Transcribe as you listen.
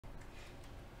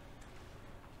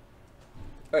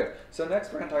Okay, so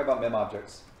next we're going to talk about mem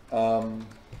objects. So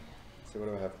what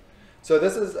do I have? So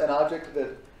this is an object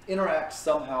that interacts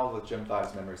somehow with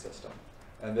gem5's memory system.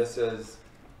 And this is,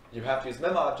 you have to use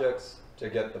mem objects to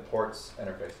get the ports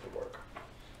interface to work.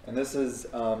 And this is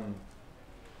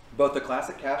both the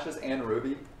classic caches and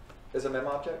Ruby is a mem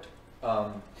object.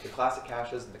 The classic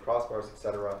caches and the crossbars,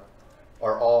 etc.,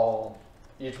 are all,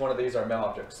 each one of these are mem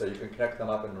objects, so you can connect them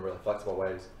up in really flexible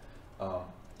ways.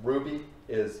 Ruby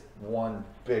is one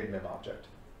big mem object.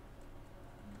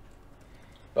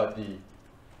 But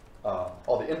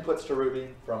all the inputs to Ruby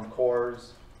from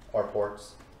cores are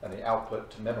ports, and the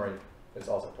output to memory is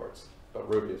also ports. But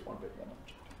Ruby is one big mem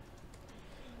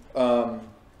object.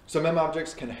 So mem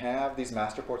objects can have these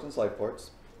master ports and slave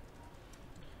ports.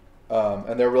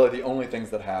 And they're really the only things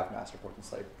that have master ports and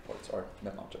slave ports are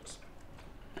mem objects.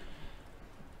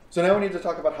 So now we need to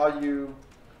talk about how you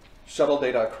shuttle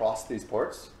data across these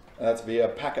ports, and that's via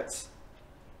packets.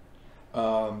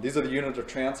 These are the unit of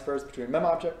transfers between mem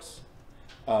objects.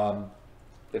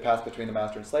 They pass between the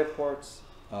master and slave ports.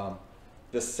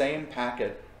 The same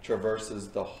packet traverses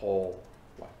the whole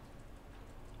way.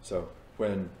 So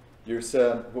when the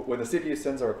CPU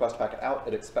sends a request packet out,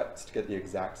 it expects to get the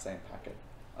exact same packet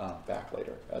back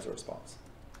later as a response.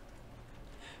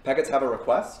 Packets have a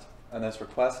request, and this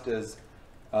request is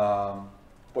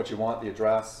what you want, the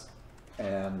address,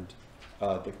 and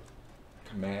the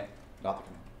command, not the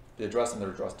command, the address and the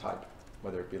address type,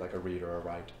 whether it be like a read or a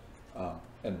write.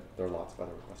 And there are lots of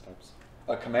other request types.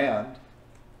 A command,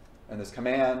 and this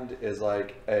command is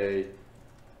like a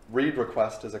read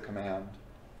request is a command,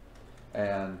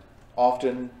 and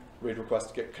often read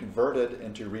requests get converted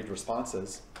into read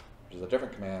responses, which is a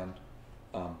different command,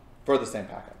 for the same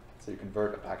packet. So you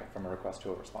convert a packet from a request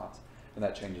to a response, and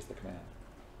that changes the command.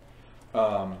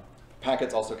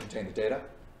 Packets also contain the data,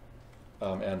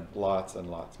 and lots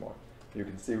more. You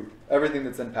can see everything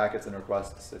that's in packets and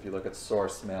requests if you look at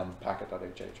source mem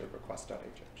packet.hh or request.hh.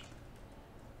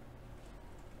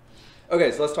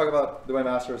 Okay, so let's talk about the way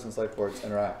masters and slave ports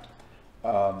interact.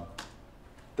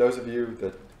 Those of you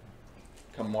that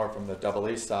come more from the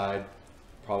EE side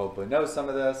probably know some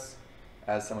of this.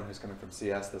 As someone who's coming from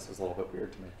CS, this was a little bit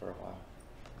weird to me for a while.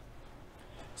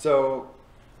 So,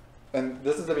 and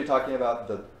this is going to be talking about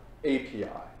the API.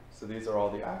 So these are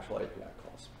all the actual API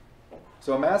calls.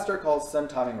 So a master calls send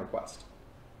timing request,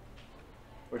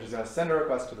 which is going to send a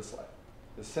request to the slave.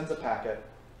 This sends a packet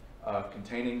that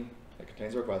contains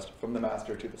a request from the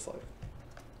master to the slave.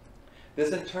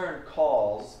 This in turn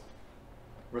calls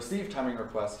receive timing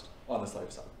request on the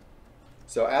slave side.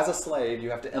 So as a slave, you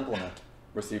have to implement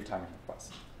receive timing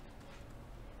request.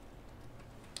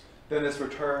 Then this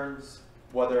returns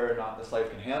whether or not the slave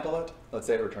can handle it. Let's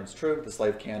say it returns true, the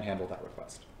slave can handle that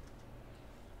request.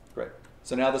 Great.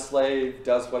 So now the slave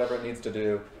does whatever it needs to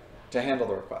do to handle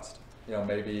the request. You know,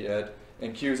 maybe it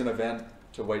enqueues an event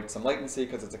to wait some latency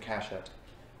because it's a cache hit.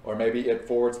 Or maybe it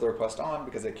forwards the request on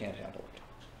because it can't handle it.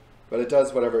 But it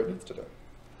does whatever it needs to do.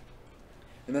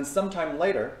 And then sometime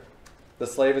later, the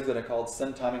slave is going to call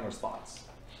send timing response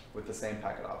with the same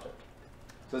packet object.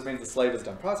 So this means the slave is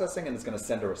done processing and it's going to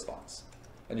send a response.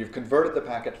 And you've converted the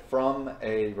packet from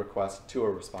a request to a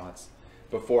response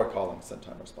before calling send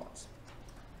time response.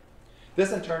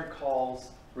 This in turn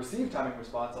calls receive timing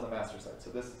response on the master side. So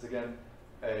this is again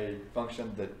a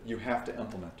function that you have to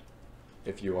implement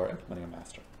if you are implementing a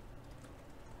master.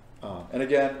 And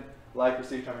again, like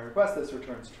receive timing request, this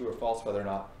returns true or false whether or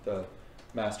not the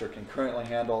master can currently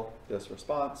handle this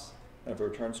response. And if it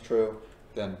returns true,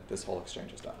 then this whole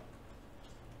exchange is done.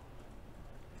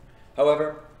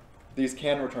 However, these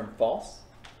can return false.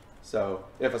 So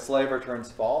if a slave returns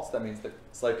false, that means the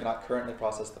slave cannot currently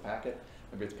process the packet.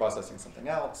 Maybe it's processing something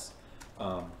else,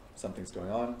 something's going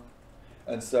on.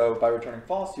 And so by returning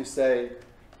false, you say,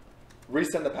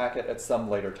 resend the packet at some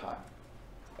later time.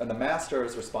 And the master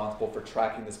is responsible for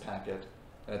tracking this packet,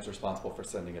 and it's responsible for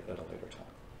sending it at a later time.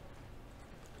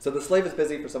 So the slave is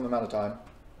busy for some amount of time,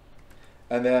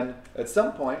 and then at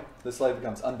some point, the slave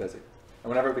becomes unbusy. And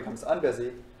whenever it becomes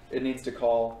unbusy, it needs to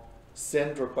call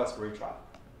send request retry,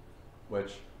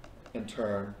 which in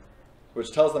turn,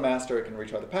 tells the master it can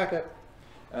retry the packet,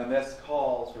 and this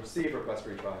calls receive request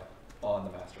retry on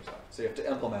the master side. So you have to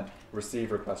implement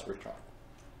receive request retry.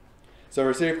 So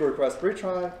receive request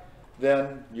retry,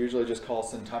 then usually just call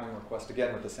send timing request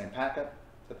again with the same packet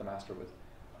that the master was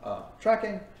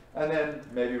tracking, and then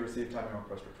maybe receive timing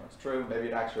request returns true. Maybe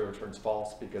it actually returns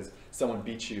false because someone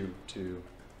beat you to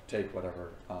take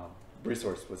whatever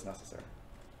resource was necessary.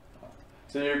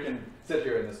 So you can sit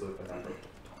here in this loop a number of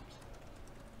different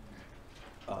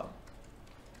times.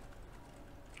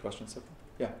 Questions so far?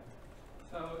 Yeah.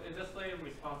 So is the slave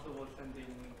responsible sending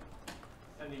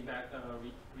back the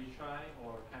retry,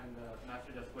 or can the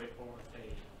master just wait for,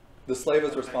 say? The slave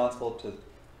is responsible to.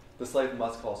 The slave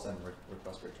must call send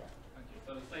request retry. Okay,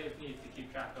 so the slave needs to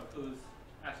keep track of who's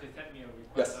actually sent me a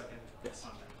request. Yes. So I can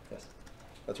respond back. Yes,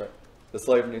 that's right. The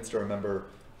slave needs to remember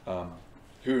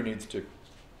who it needs to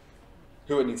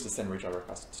send retry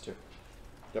requests to.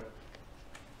 Yep.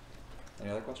 Any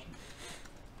other questions?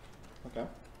 Okay.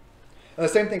 And the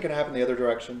same thing can happen the other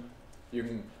direction.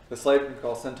 The slave can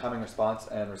call send timing response,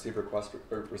 and receive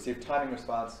timing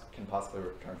response can possibly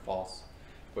return false,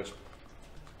 which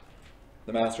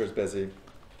the master is busy,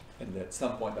 and at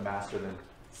some point the master then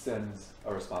sends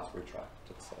a response retry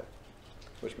to the slave,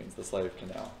 which means the slave can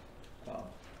now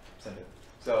send it.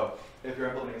 So if you're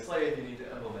implementing a slave, you need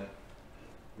to implement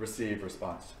receive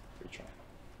response retry.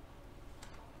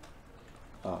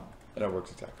 And it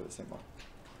works exactly the same way.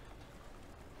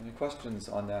 Any questions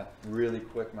on that really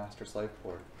quick master-slave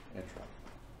port intro?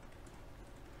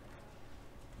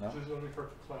 No? This is only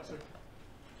for classic.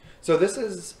 So this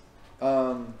is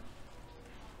all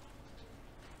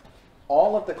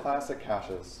of the classic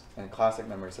caches and classic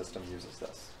memory system uses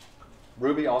this.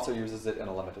 Ruby also uses it in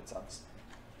a limited sense.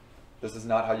 This is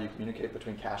not how you communicate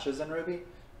between caches in Ruby,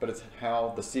 but it's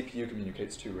how the CPU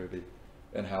communicates to Ruby,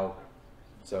 and how.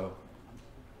 So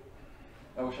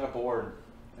I wish I had a board.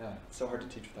 Yeah, it's so hard to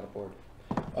teach without a board.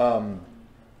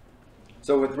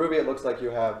 So with Ruby, it looks like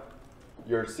you have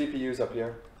your CPUs up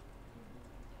here.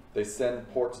 They send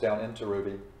ports down into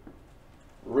Ruby.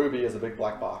 Ruby is a big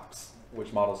black box,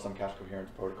 which models some cache coherence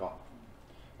protocol.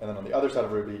 And then on the other side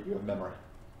of Ruby, you have memory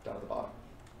down at the bottom.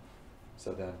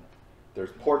 So then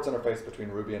there's ports interface between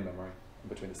Ruby and memory, and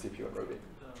between the CPU and Ruby.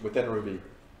 Within Ruby,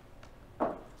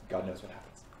 God knows what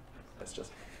happens.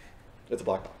 It's a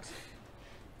black box.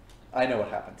 I know what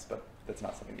happens, but that's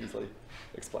not something easily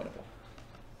explainable.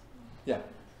 Yeah? So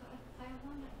if I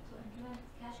want to implement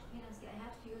cache coherency, I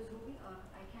have to use Ruby, or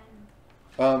I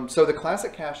can? So the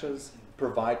classic caches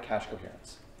provide cache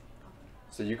coherence.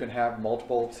 So you can have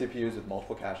multiple CPUs with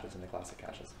multiple caches in the classic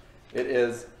caches. It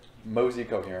is Mosey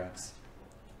coherence,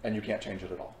 and you can't change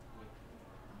it at all.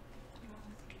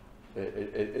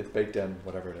 It's baked in,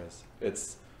 whatever it is.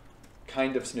 It's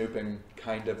kind of snooping,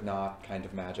 kind of not, kind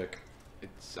of magic.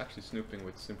 It's actually snooping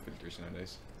with snoop filters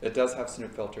nowadays. It does have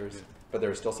snoop filters, but there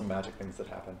are still some magic things that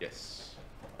happen. Yes.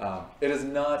 It is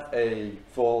not a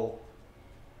full,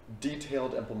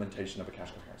 detailed implementation of a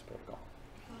cache coherence protocol.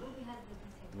 So Ruby has the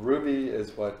detail. Ruby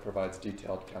is what provides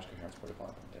detailed cache coherence protocol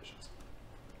implementations.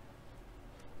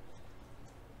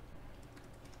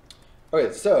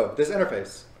 Okay, so this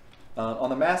interface. On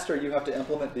the master, you have to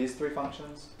implement these three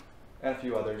functions and a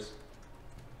few others.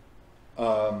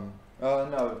 No,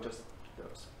 just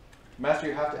those. Master,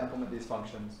 you have to implement these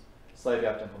functions. Slave, you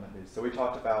have to implement these. So we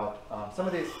talked about some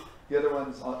of these. The other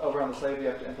ones, over on the slave, you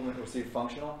have to implement receive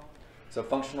functional. So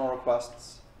functional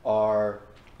requests are,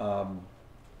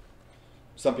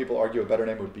 some people argue a better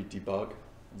name would be debug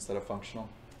instead of functional.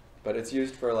 But it's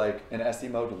used for, like, in SE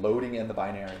mode, loading in the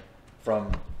binary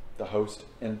from the host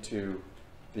into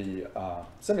the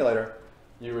simulator.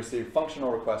 You receive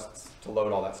functional requests to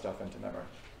load all that stuff into memory.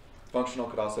 Functional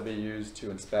could also be used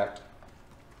to inspect.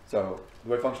 So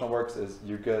the way functional works is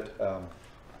you get a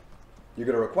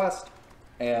request,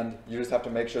 and you just have to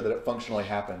make sure that it functionally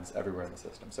happens everywhere in the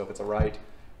system. So if it's a write,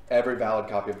 every valid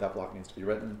copy of that block needs to be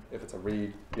written. If it's a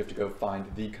read, you have to go find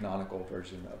the canonical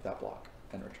version of that block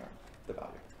and return the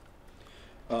value.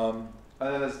 And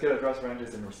then there's get address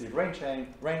ranges and receive range change.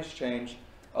 Range change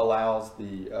allows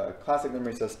the classic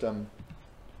memory system,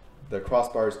 the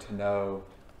crossbars, to know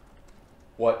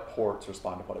what ports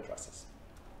respond to what addresses.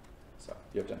 So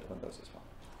you have to implement those as well.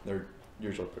 They're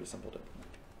usually pretty simple to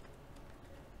implement.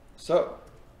 So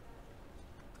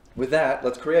with that,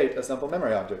 let's create a simple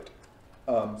memory object.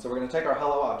 So we're going to take our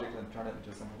hello object and turn it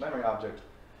into a simple memory object.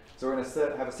 So we're going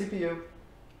to have a CPU,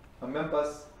 a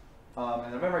membus,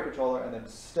 and a memory controller, and then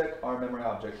stick our memory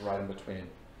object right in between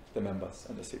the membus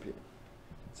and the CPU.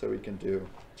 So we can do,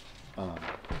 so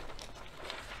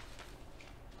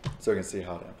we can see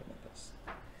how to implement this.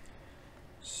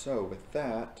 So with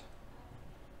that,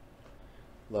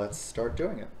 let's start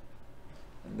doing it.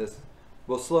 And this,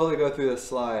 we'll slowly go through this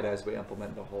slide as we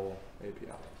implement the whole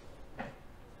API.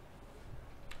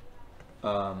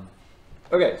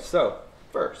 Okay, so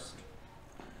first,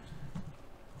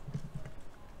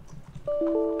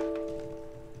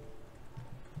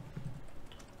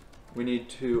 we need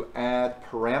to add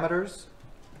parameters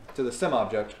to the sim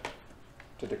object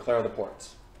to declare the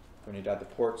ports. We need to add the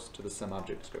ports to the sim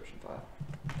object description file.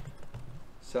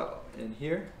 So in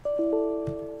here,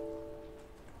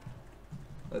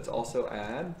 let's also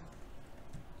add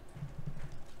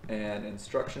an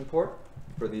instruction port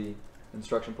for the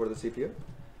instruction port of the CPU.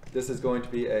 This is going to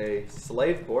be a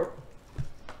slave port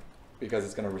because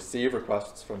it's going to receive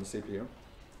requests from the CPU.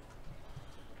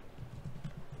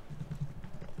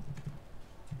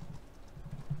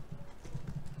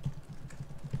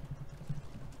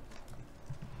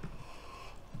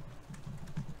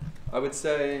 I would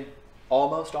say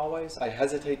almost always. I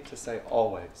hesitate to say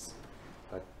always,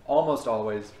 but almost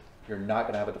always you're not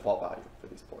going to have a default value for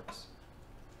these ports.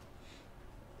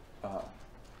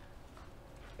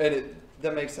 And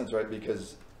that makes sense, right?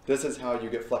 Because this is how you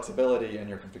get flexibility in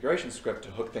your configuration script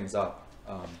to hook things up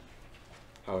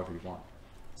however you want.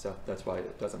 So that's why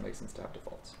it doesn't make sense to have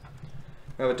defaults.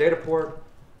 We have a data port,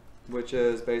 which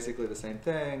is basically the same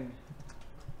thing.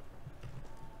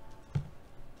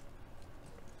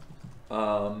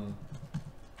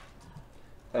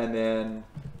 And then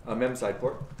a memside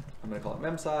port. I'm going to call it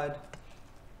memside.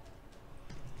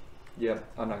 Yep,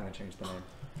 I'm not going to change the name.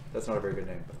 That's not a very good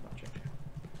name, but I'm not changing it.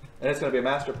 And it's going to be a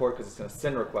master port because it's going to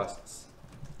send requests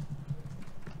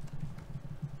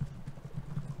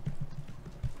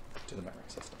to the memory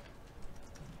system.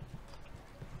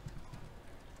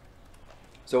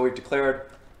 So we've declared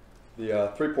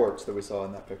the 3 ports that we saw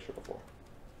in that picture before.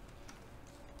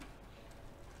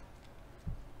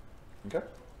 Okay.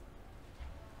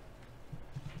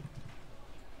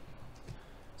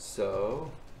 So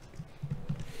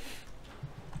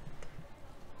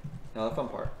now the fun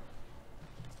part.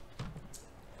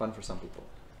 Fun for some people.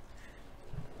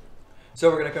 So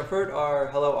we're going to convert our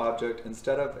hello object.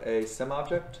 Instead of a sim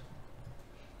object,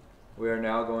 we are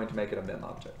now going to make it a mem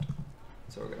object.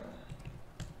 So we're going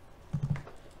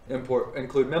to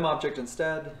include mem object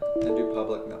instead and do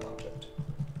public mem object.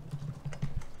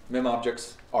 Mem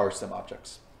objects are sim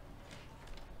objects.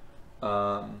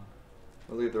 We'll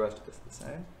leave the rest of this the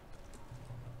same.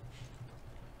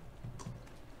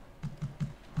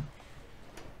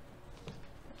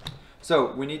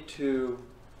 So we need to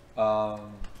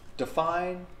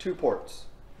define 2 ports,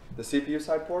 the CPU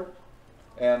side port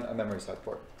and a memory side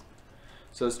port.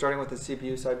 So starting with the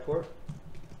CPU side port,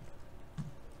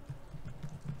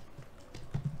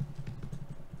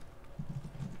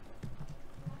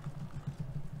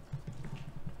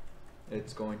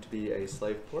 it's going to be a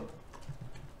slave port.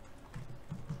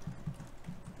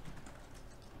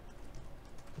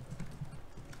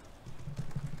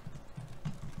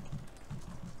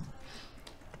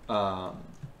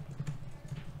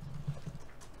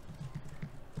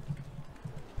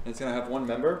 It's going to have one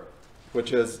member,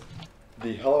 which is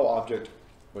the hello object,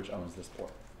 which owns this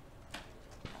port.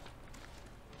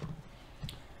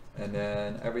 And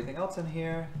then everything else in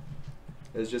here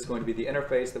is just going to be the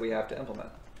interface that we have to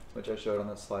implement, which I showed on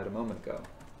this slide a moment ago.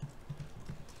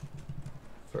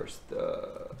 First,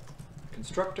 the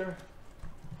constructor.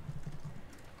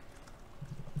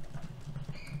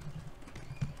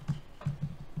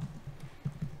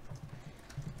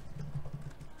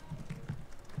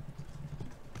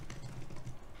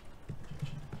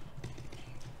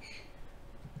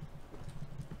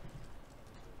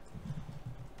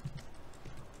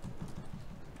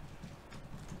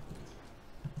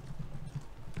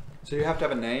 So you have to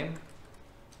have a name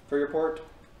for your port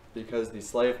because the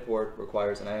slave port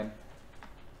requires a name.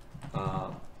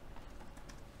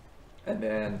 And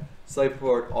then slave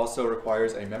port also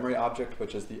requires a memory object,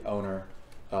 which is the owner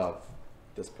of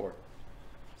this port.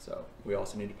 So we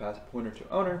also need to pass a pointer to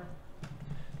owner,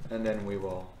 and then we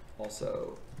will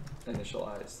also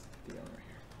initialize the owner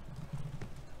here.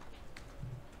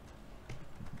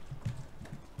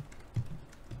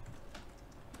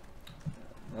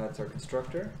 That's our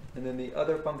constructor. And then the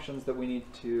other functions that we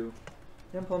need to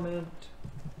implement.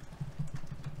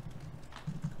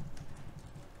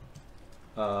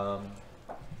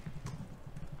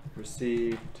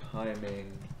 Receive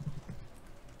timing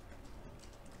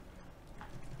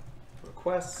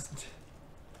request,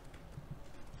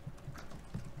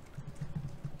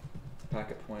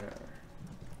 packet pointer,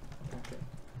 packet.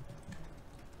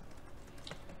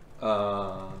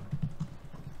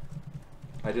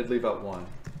 I did leave out one.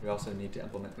 We also need to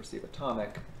implement receive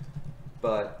atomic,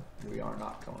 but we are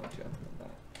not going to implement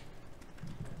that.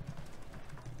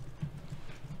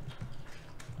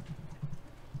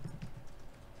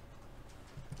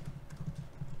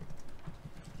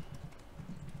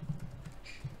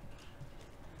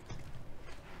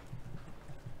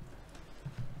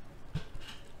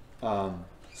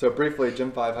 So briefly,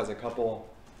 gem5 has a couple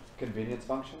convenience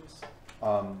functions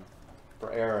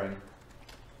for erroring.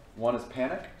 One is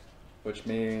panic, which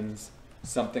means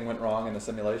something went wrong in the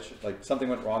simulation, like something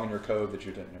went wrong in your code that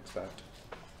you didn't expect.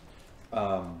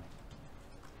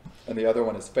 And the other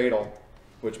one is fatal,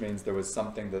 which means there was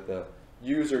something that the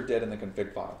user did in the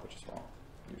config file, which is wrong,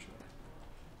 usually.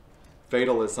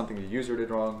 Fatal is something the user did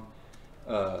wrong.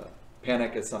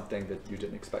 Panic is something that you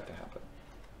didn't expect to happen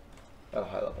at a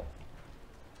high level.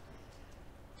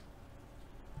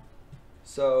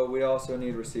 So we also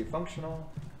need receive functional.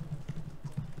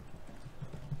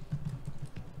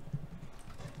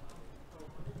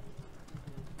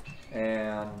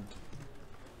 And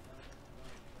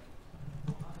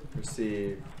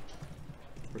receive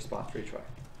response retry.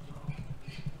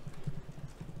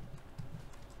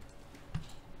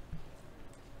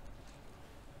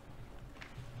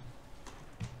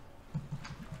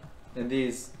 And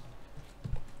these,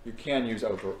 you can use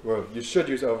or you should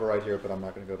use override here, but I'm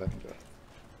not going to go back and do it.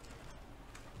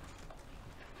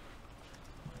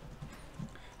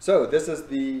 So this is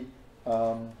the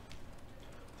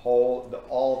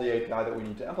all the API that we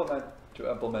need to implement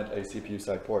a CPU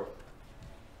side port.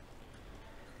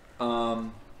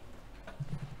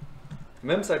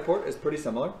 Mem side port is pretty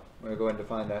similar. I'm going to go ahead and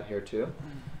define that here too.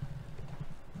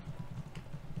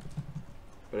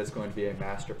 But it's going to be a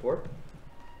master port.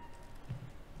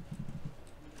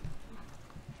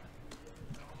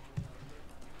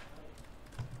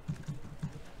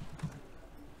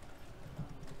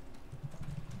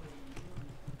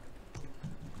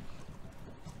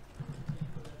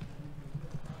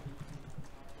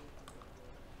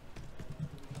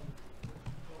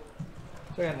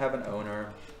 So I'm going to have an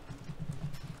owner,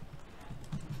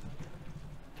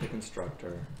 a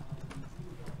constructor,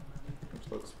 which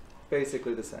looks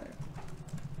basically the same.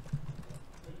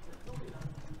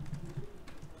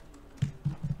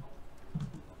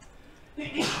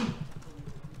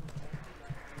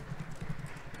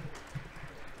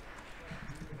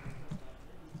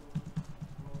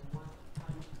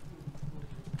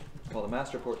 Call the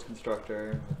master ports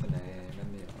constructor with the name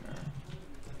and the owner.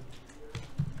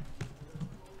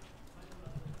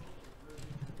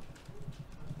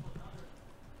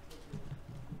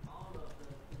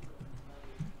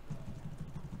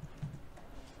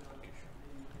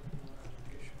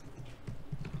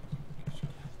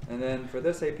 And then for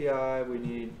this API, we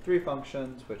need 3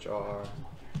 functions, which are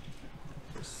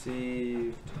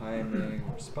receive, timing,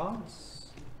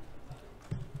 response.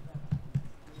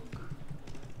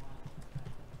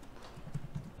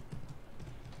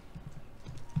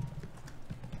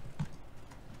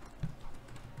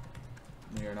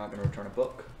 You're not going to return a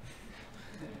book.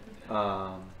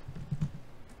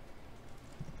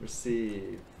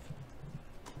 Receive,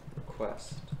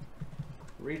 request,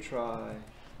 retry,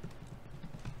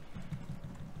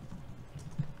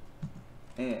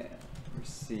 and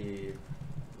receive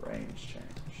range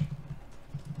change.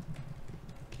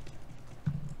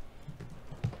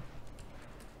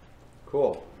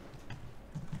 Cool.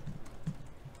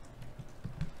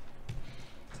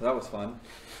 So that was fun.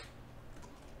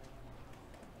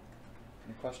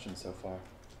 Any questions so far?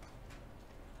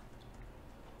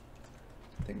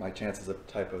 I think my chances of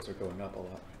typos are going up a lot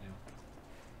right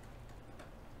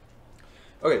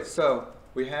now. Okay, so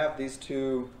we have these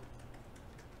two.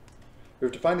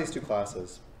 We've defined these 2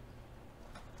 classes.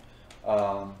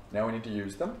 Now we need to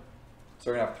use them.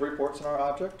 So we're going to have 3 ports in our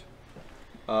object.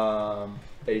 A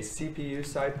CPU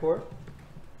side port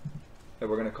that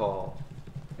we're going to call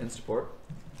instaport.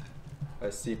 A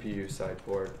CPU side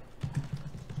port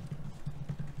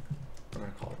we're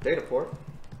going to call data port.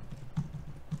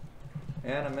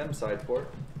 And a mem side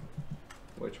port,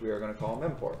 which we are going to call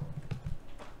memport.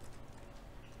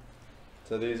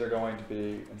 So these are going to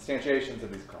be instantiations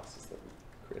of these classes that we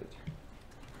created.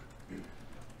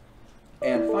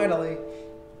 And finally,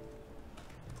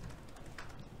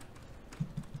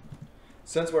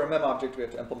 since we're a mem object, we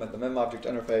have to implement the mem object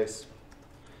interface,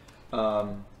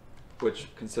 which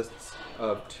consists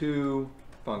of 2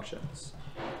 functions.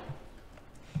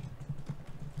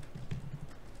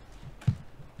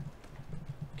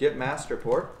 Get master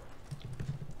port,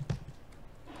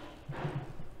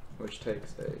 which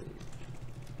takes a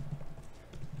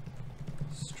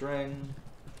string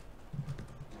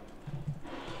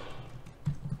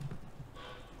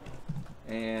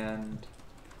and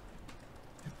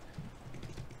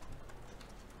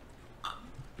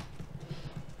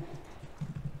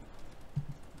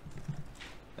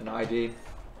an ID,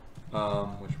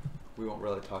 which we won't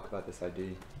really talk about this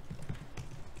ID.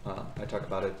 I talk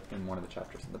about it in one of the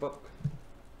chapters in the book.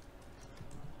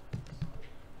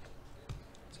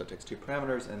 So it takes 2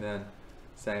 parameters, and then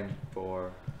same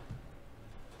for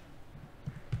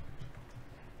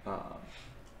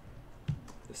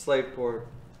the slave port,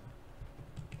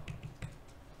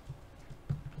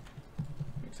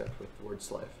 except with the word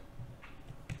slave.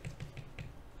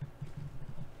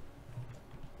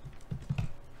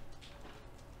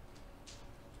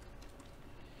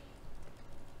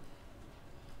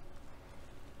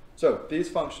 So these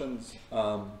functions,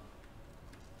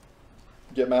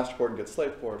 get master port and get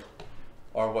slave port,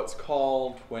 are what's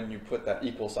called when you put that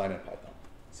equal sign in Python.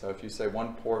 So if you say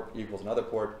one port equals another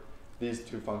port, these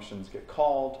two functions get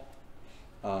called,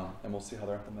 and we'll see how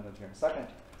they're implemented here in a second,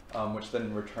 which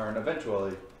then return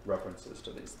eventually references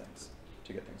to these things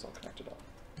to get things all connected up.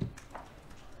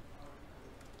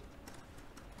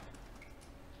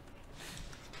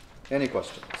 Any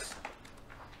questions?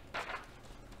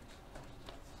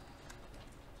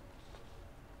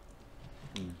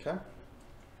 Okay.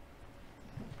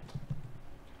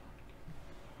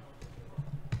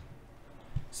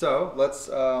 So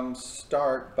let's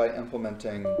start by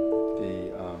implementing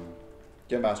the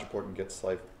get master port and get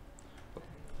slave.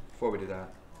 Before we do that,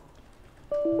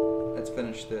 let's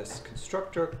finish this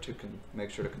constructor to make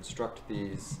sure to construct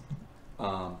these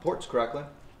ports correctly.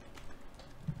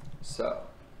 So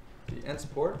the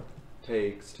inst port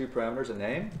takes two parameters, a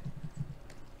name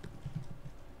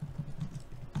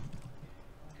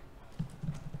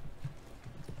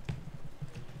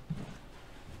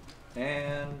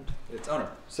and its owner.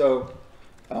 So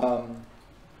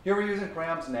here we're using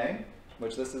params name,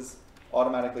 which this is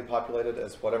automatically populated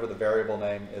as whatever the variable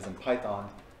name is in Python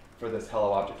for this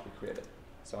hello object we created.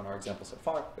 So in our example so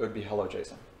far, it would be hello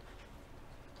JSON.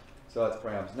 So that's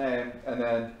params name, and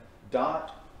then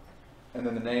dot, and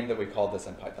then the name that we called this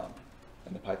in Python.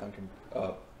 And the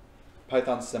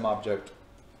Python sim object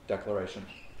declaration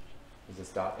is this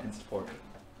dot inst port,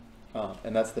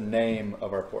 and that's the name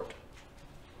of our port.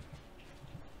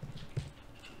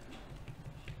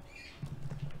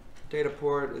 Data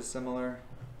port is similar.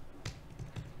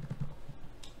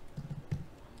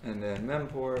 And then mem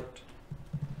port,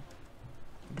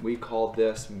 we call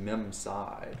this mem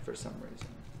side for some reason.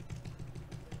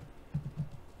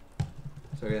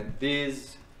 So again,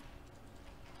 these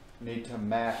need to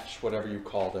match whatever you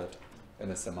called it in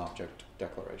the sim object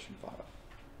declaration file.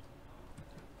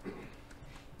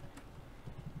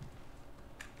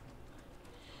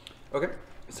 Okay,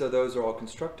 so those are all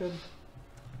constructed.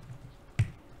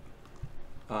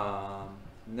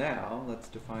 Now let's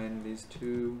define these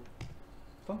two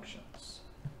functions.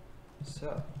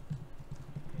 So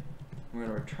we're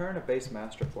going to return a base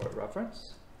master port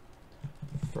reference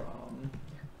from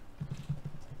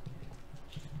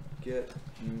get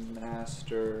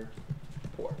master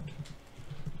port.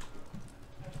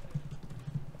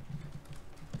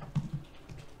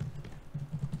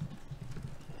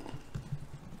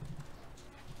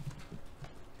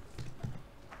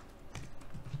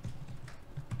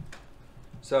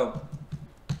 So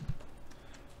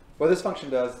what this function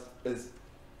does is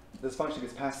this function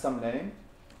gets passed some name.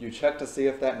 You check to see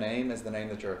if that name is the name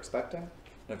that you're expecting. And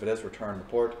if it is, return the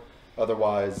port.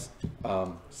 Otherwise,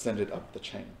 send it up the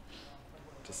chain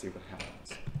to see what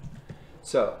happens.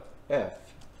 So if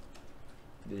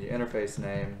the interface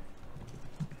name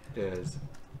is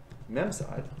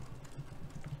memside,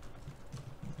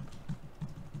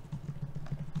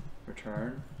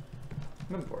 return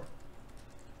memport.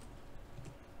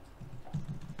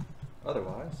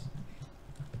 Otherwise,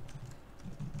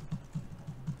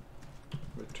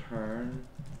 return,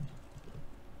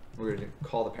 we're going to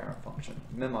call the parent function,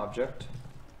 mem object,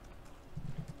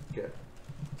 get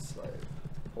slave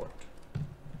port.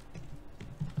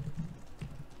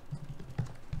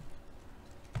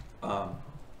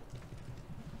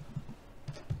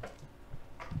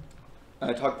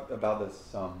 I talked about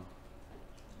this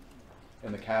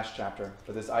in the cache chapter,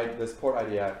 but this port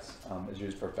IDX is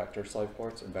used for vector slave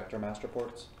ports and vector master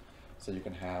ports. So you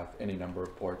can have any number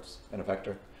of ports in a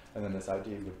vector, and then this ID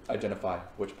would identify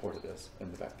which port it is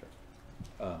in the vector.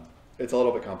 It's a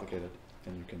little bit complicated,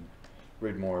 and you can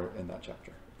read more in that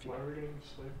chapter. Why are we getting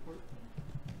slave port?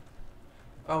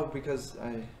 Oh, because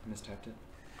I mistyped it,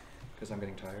 because I'm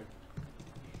getting tired.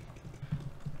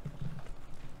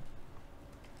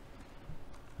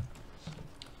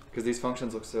 Because these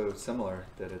functions look so similar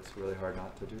that it's really hard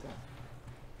not to do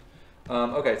that.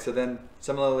 Okay, so then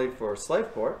similarly for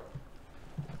slave port,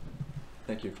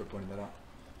 thank you for pointing that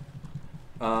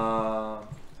out.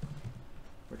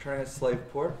 Returning a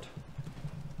slave port.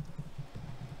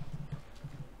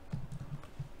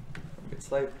 Get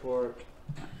slave port.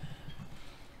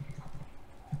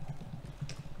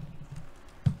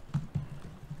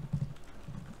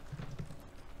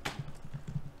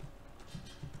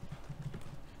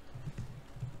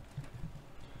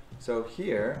 So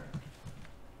here,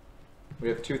 we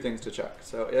have two things to check.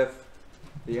 So if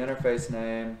the interface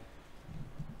name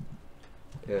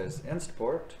is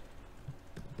instaport,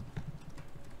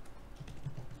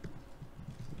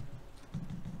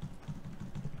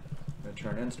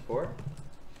 return instaport.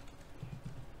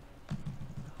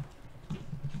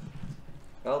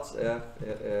 else if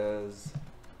it is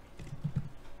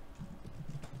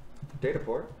data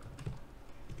port,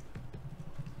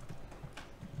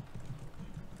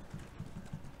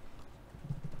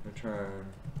 return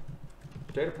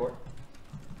data port,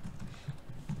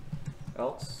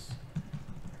 else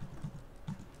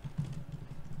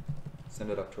send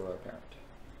it up to our parent.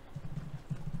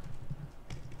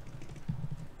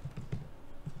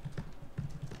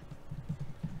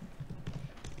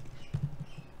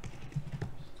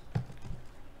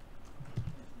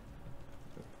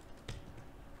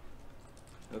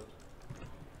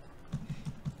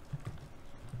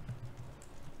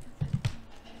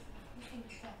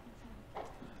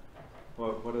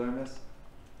 What did I miss?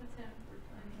 That's him.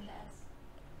 That's.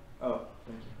 Oh,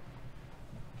 thank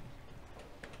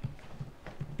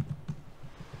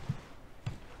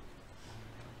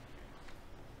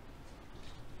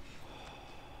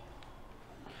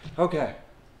you. Okay,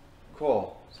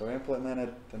 cool. So we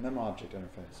implemented the MemObject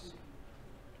interface.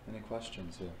 Any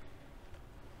questions here?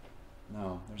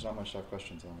 No, there's not much to have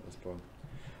questions on at this point.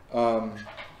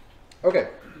 Okay,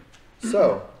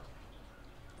 so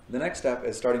the next step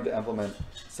is starting to implement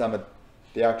some of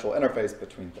the actual interface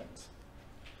between things.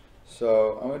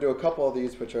 So I'm going to do a couple of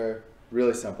these which are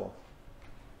really simple.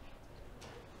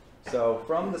 So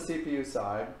from the CPU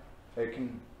side,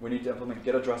 we need to implement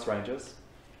getAddressRanges.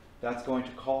 That's going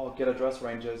to call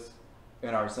getAddressRanges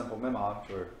in our simple memObject,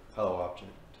 or hello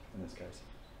object in this case,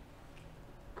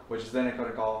 which is then going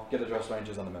to call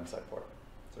getAddressRanges on the memside port.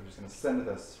 So we're just going to send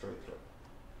this straight through.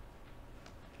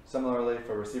 Similarly,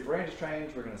 for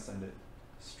receive_range, we're going to send it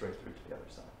straight through to the other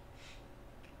side.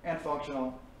 And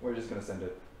functional, we're just going to send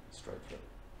it straight through.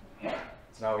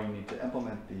 So now we need to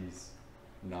implement these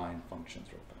 9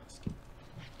 functions real fast.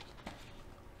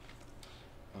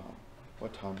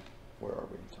 What time? Where are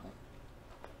we in time?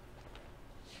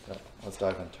 So let's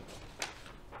dive into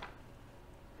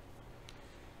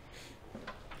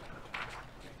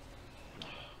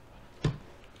it.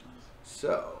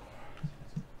 So,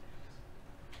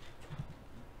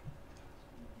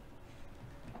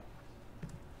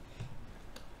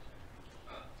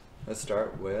 let's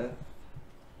start with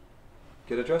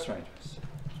getAddressRanges.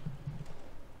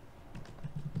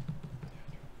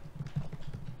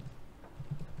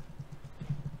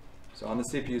 So on the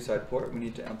CPU side port, we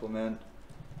need to implement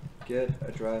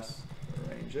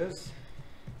getAddressRanges.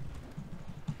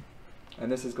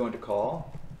 And this is going to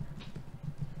call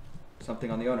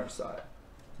something on the owner's side.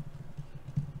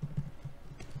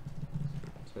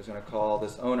 So it's going to call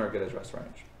this owner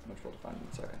getAddressRange, which we'll define in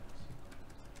a second.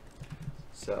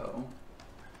 So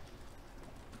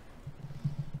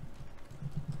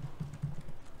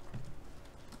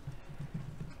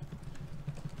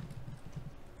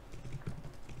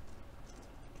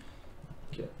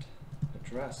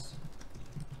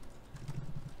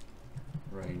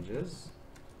getAddressRanges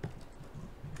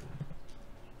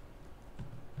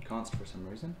const for some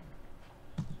reason.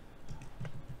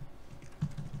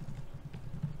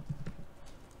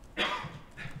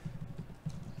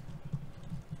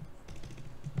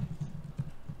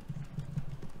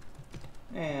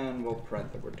 And we'll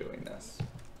print that we're doing this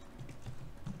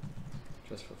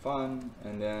just for fun,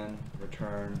 and then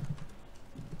return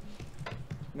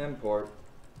memport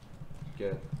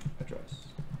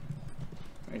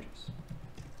getAddressRanges.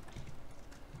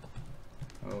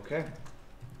 Okay,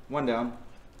 one down.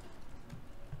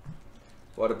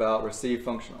 What about receive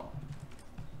functional?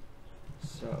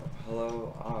 So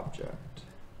hello object,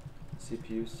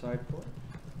 CPU side port,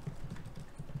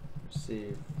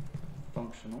 receive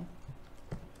functional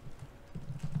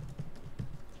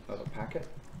of a packet.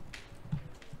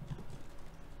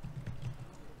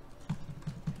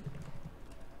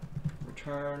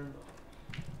 Return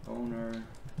owner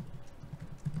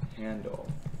handle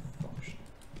function.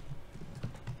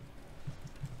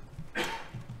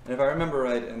 And if I remember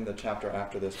right, in the chapter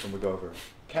after this, when we go over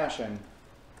caching,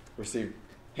 receive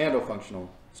handle functional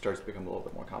starts to become a little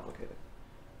bit more complicated.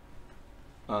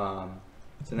 So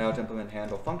now to implement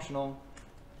handle functional,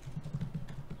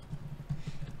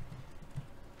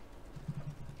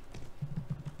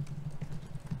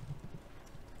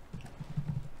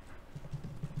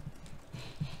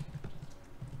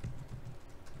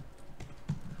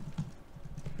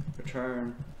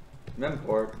 return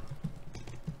memport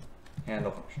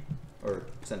handle function, or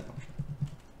send function.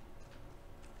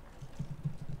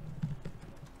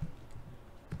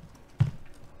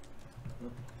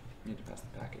 Need to pass the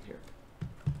packet here.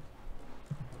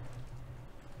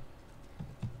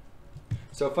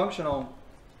 So functional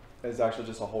is actually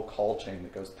just a whole call chain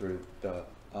that goes through the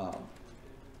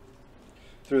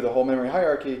whole memory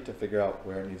hierarchy to figure out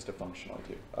where it needs to functionally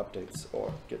do updates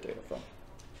or get data from.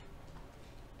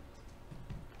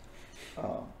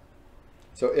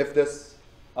 So if this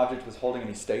object was holding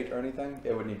any state or anything,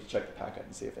 it would need to check the packet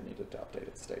and see if it needed to update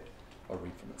its state or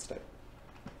read from its state.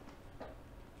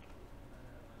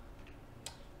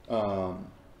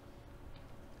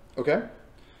 Okay,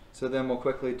 so then we'll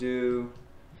quickly do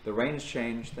the range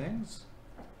change things.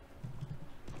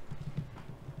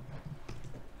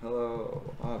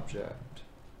 Hello object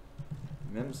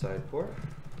memside port,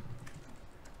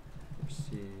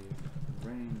 receive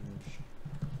range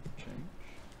change.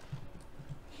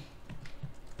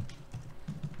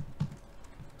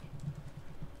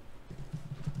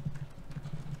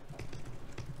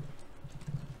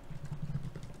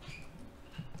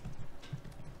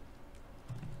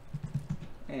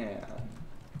 And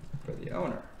for the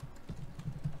owner,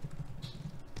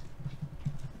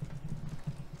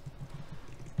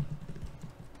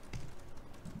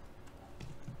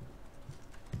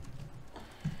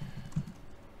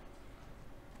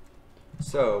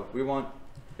 so we want,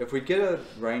 if we get a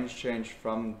range change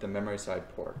from the memory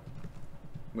side port,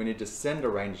 we need to send a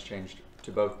range change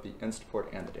to both the inst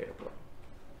port and the data port.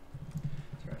 So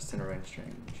we're going to send a range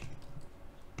change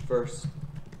first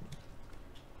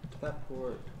to that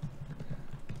port.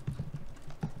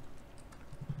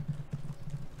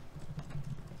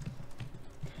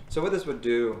 So what this would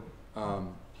do,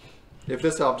 if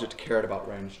this object cared about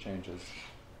range changes,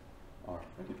 or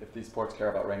if these ports care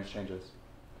about range changes,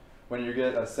 when you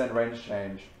get a send range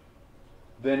change,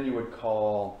 then you would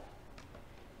call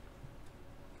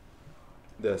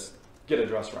this get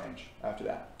address range after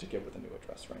that to get what the new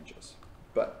address range is.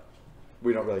 But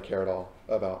we don't really care at all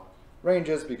about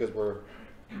ranges because we're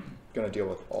going to deal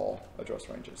with all address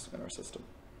ranges in our system.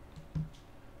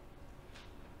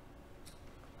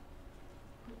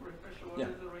 What Yeah.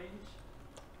 is the range?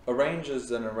 A range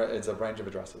is a range of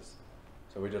addresses.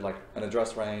 So we did like an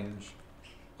address range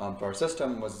for our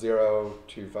system was 0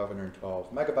 to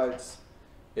 512 megabytes.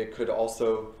 It could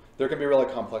also, there can be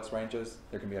really complex ranges.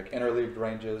 There can be like interleaved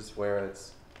ranges where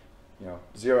it's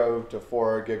 0 to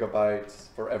 4 gigabytes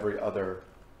for every other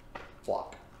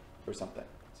block or something.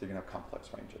 So you can have complex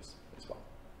ranges as well,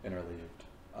 interleaved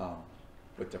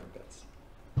with different bits.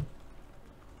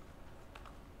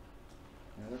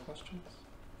 Any other questions?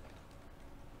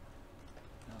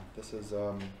 No, this is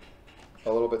a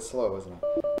little bit slow, isn't it?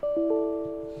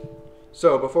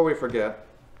 So before we forget,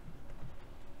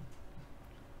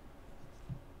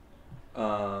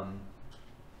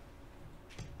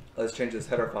 let's change this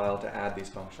header file to add these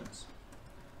functions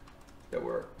that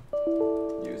we're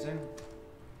using.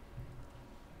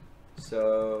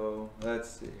 So let's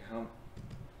see, how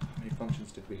many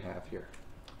functions did we have here?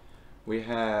 We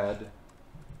had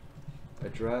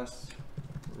address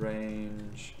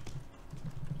range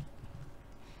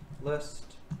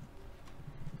list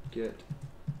get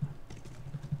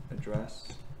address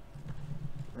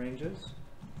ranges.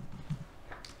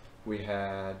 We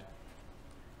had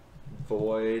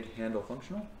void handle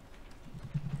functional,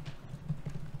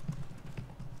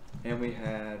 and we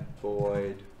had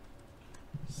void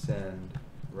send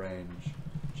range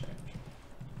change.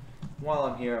 While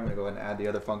I'm here, I'm going to go ahead and add the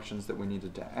other functions that we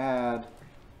needed to add,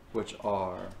 which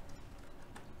are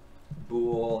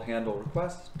bool handle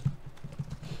request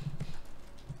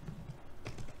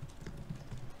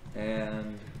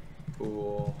and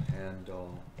bool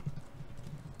handle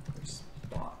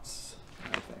response,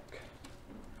 I think.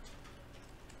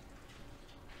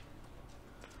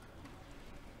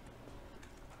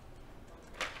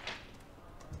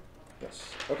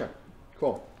 Yes. Okay.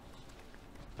 Cool.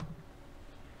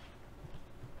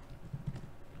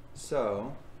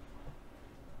 So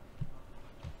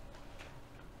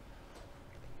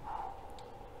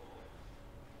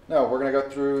now we're going to go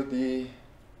through the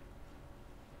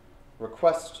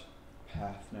request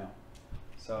path now.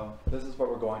 So this is what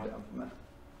we're going to implement.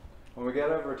 When we get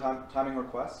over timing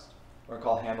request, we're going to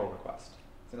call handle request.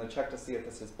 It's going to check to see if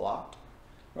this is blocked.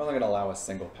 We're only going to allow a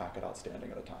single packet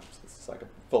outstanding at a time. So this is like a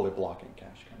fully blocking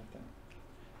cache kind of thing.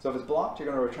 So if it's blocked, you're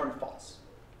going to return false.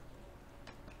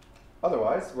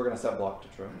 Otherwise, we're going to set block to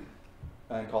true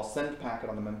and call send packet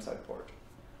on the memside port.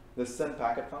 This send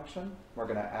packet function we're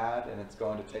going to add, and it's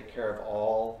going to take care of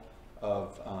all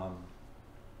of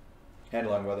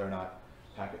handling whether or not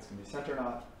packets can be sent or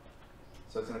not.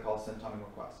 So it's going to call send timing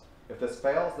request. If this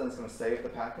fails, then it's going to save the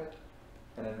packet,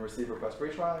 and then receive request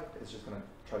retry, it's just going to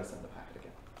try to send the packet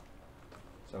again.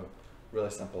 So really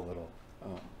simple little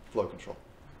flow control.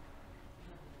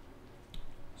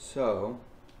 So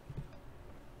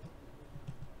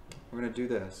we're going to do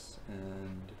this,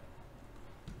 and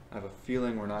I have a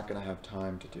feeling we're not going to have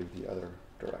time to do the other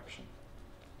direction,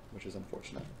 which is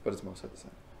unfortunate, but it's mostly the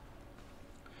same.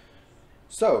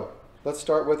 So let's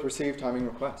start with receive timing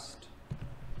request.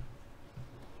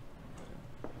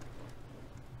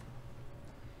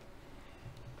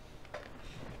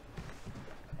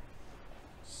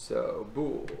 So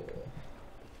bool,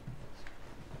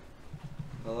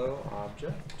 hello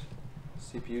object,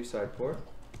 CPU side port,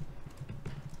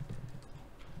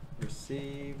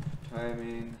 receive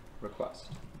timing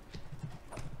request.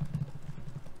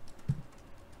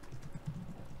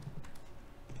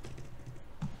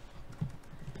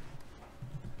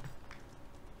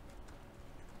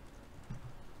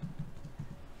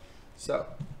 So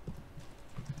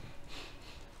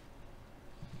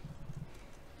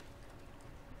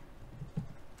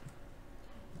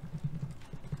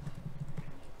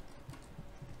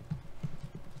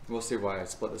we'll see why I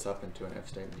split this up into an if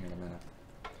statement here in a minute.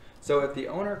 So if the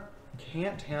owner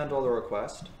can't handle the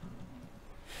request,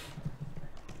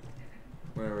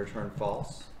 we're going to return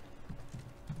false.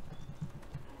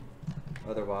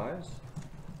 Otherwise,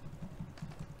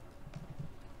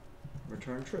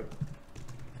 return true.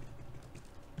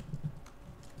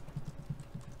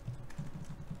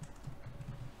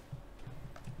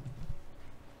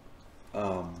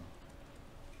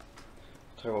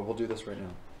 Tell you what, we'll do this right now.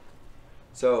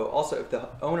 So also, if the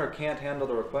owner can't handle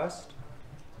the request,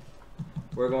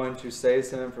 we're going to save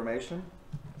some information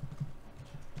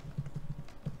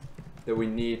that we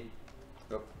need.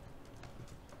 Oh.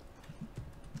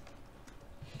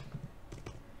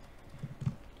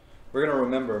 We're going to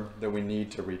remember that we need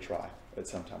to retry at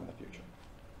some time in the future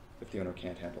if the owner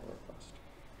can't handle the request.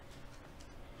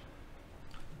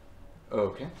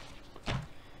 Okay.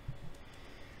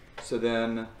 So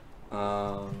then,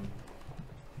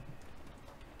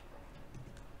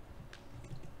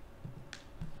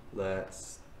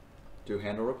 let's do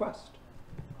handle request.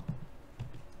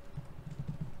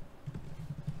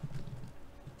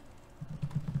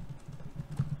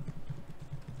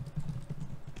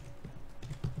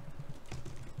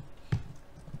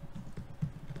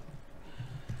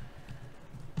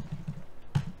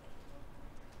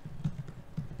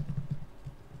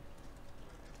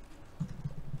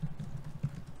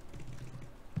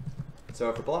 So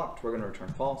if we're blocked, we're going to return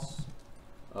false.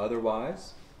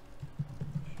 Otherwise,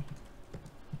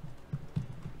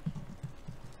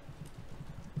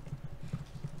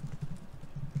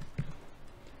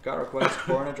 got a request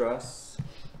for an address.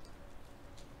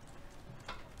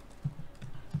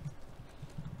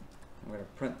 I'm going to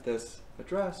print this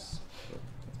address. Oh,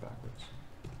 that's backwards.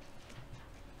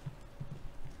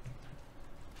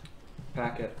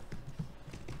 Packet.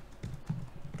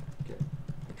 Get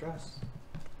address.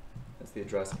 That's the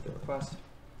address of the request.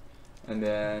 And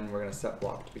then we're going to set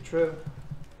block to be true.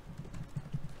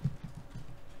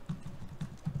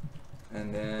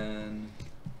 And then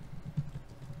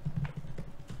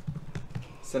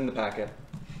send the packet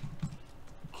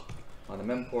on the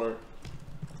mem port,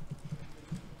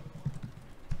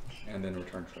 and then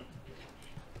return true.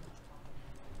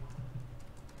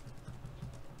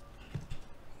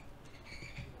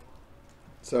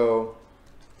 So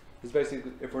it's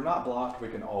basically, if we're not blocked, we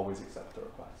can always accept the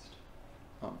request,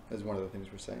 is one of the things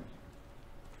we're saying.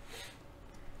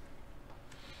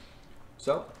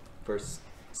 So first,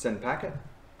 send packet.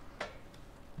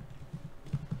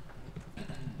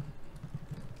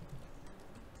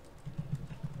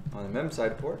 On the mem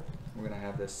side port, we're going to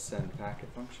have this send packet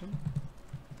function.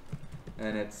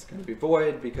 And it's going to be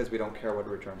void because we don't care what it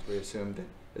returns. We assume that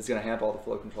it's going to handle all the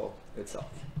flow control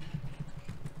itself.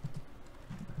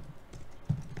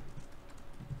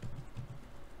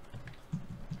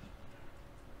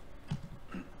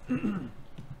 Then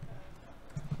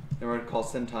we're going to call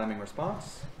send timing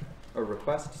response, or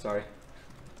request, sorry.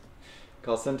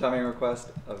 Call send timing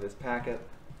request of this packet.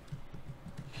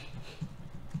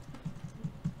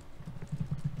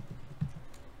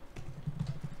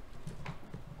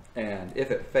 And if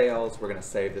it fails, we're going to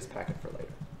save this packet for later.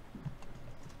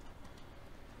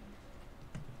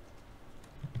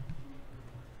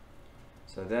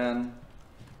 So then,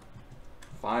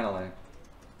 finally,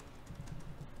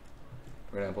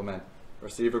 we're going to implement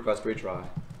receive request retry.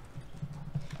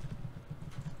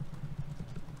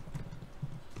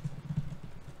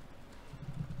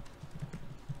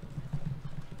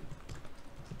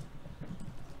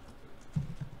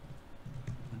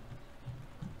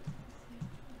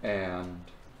 And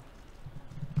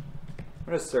I'm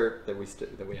going to assert that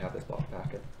we have this block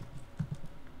packet.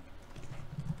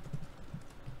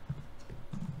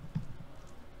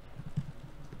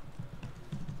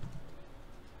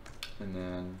 And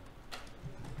then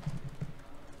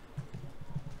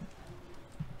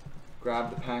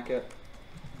grab the packet.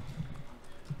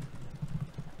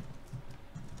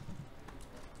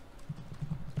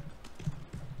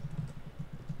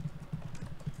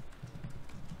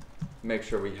 make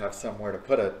sure we have somewhere to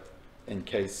put it in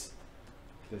case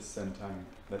this send time,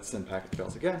 that send packet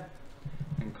fails again,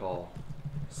 and call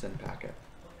send packet.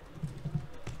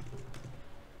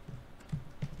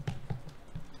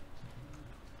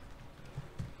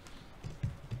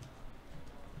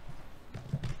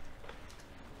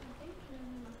 Okay, the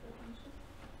name of the function.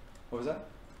 What was that?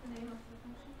 The name of the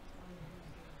function.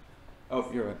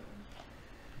 Oh, you're right.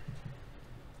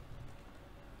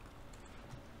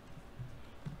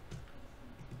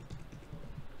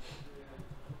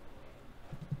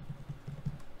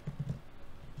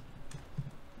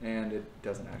 And it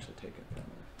doesn't actually take it from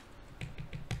there.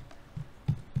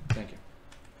 Thank you.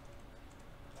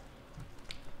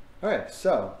 All right,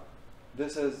 so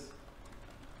this is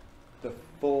the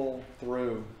full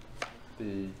through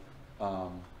the,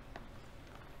 all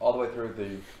the way through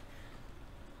the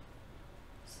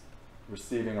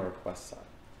receiving a request side.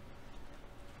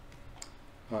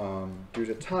 Due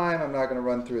to time, I'm not going to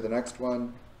run through the next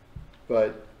one,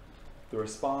 but the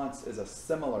response is a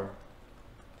similar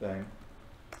thing.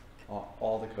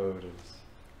 All the code is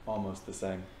almost the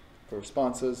same for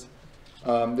responses.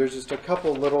 There's just a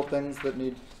couple little things that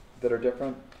are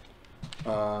different.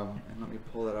 And let me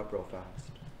pull that up real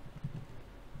fast.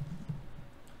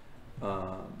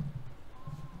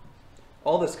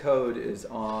 All this code is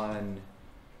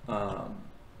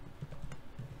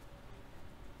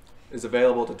is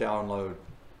available to download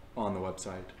on the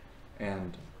website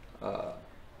and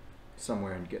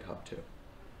somewhere in GitHub too.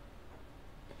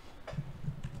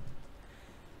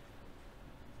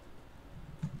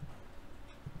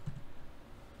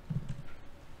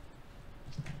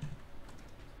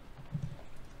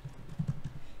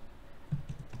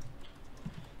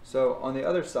 So on the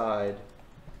other side,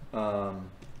 I'm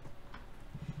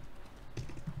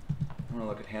going to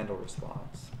look at handle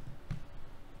response.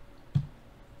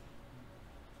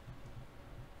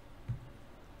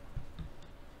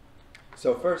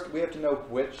 So first, we have to know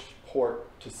which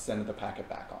port to send the packet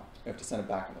back on. We have to send it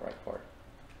back on the right port.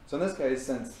 So in this case,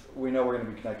 since we know we're going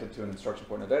to be connected to an instruction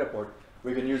port and a data port,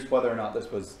 we can use whether or not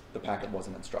the packet was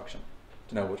an instruction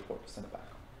to know which port to send it back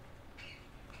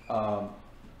on.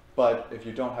 But if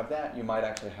you don't have that, you might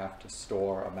actually have to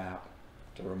store a map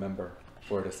to remember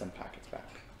where to send packets back.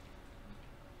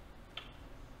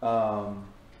 And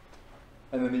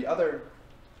then the other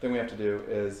thing we have to do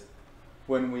is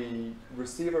when we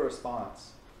receive a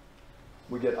response,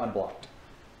 we get unblocked.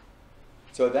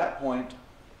 So at that point,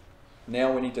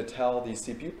 now we need to tell these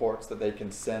CPU ports that they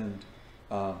can send,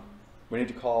 we need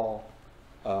to call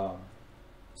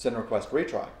send request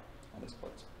retry on these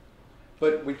ports.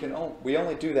 But we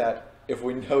only do that if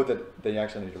we know that they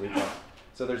actually need to retry.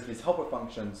 So there's these helper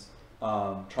functions,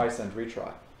 try send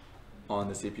retry on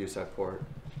the CPU side port,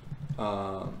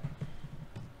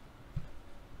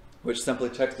 which simply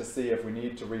checks to see if we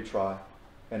need to retry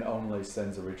and only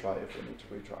sends a retry if we need to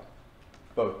retry.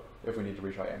 Both if we need to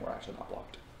retry and we're actually not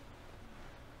blocked.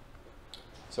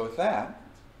 So with that,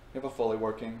 you have a fully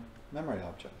working memory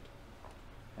object.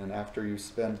 And after you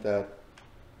spend that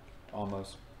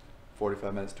almost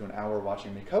 45 minutes to an hour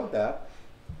watching me code that,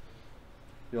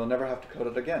 you'll never have to code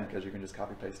it again because you can just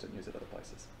copy paste it and use it other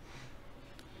places.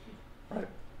 Right.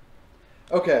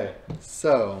 Okay,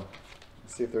 so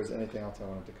let's see if there's anything else I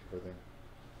wanted to cover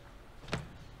there.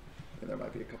 And there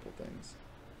might be a couple things.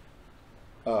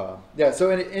 Yeah,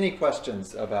 so any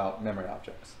questions about memory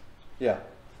objects? Yeah?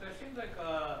 So it seems like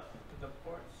the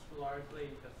ports largely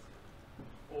just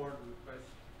forward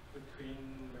requests between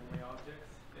memory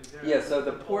objects. Is there Yeah, so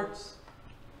the ports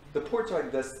are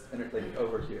like this, and like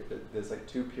over here. There's like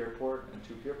two peer port and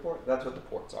two peer port. That's what the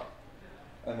ports are.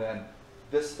 And then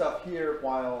this stuff here,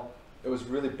 while it was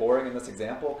really boring in this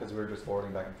example because we were just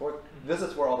forwarding back and forth, this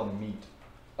is where all the meat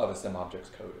of a sim object's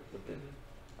code would be.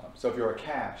 So if you're a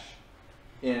cache,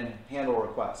 in handle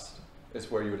request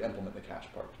is where you would implement the cache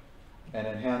part. And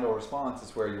in handle response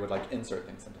is where you would like insert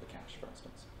things into the cache, for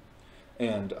instance.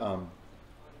 And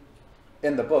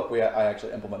in the book, I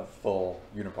actually implement a full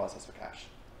uniprocessor cache,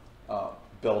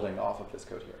 building off of this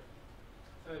code here.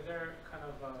 So is there kind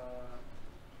of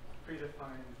a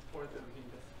predefined port that we can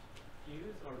just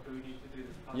use, or do we need to do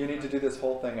this? You need to do this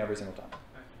whole thing every single time.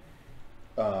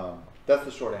 Okay. That's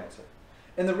the short answer.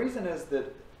 And the reason is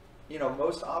that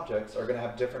most objects are going to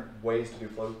have different ways to do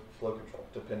flow control,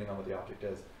 depending on what the object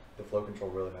is. The flow control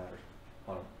really matters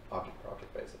on an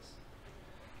object-per-object basis.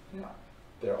 Yeah.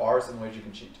 There are some ways you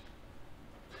can cheat.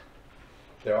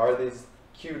 There are these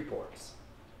queued ports,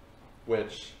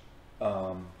 which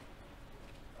allow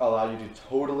you to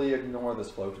totally ignore this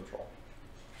flow control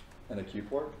in a queue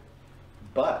port,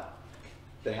 but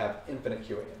they have infinite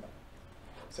queuing in them.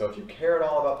 So if you care at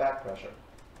all about back pressure,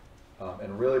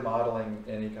 and really modeling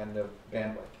any kind of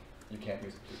bandwidth, you can't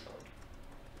use a Q port.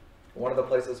 One of the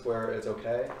places where it's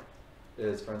okay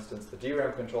is, for instance, the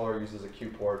DRAM controller uses a Q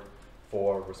port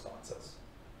for responses.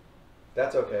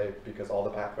 That's okay because all the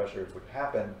path pressures would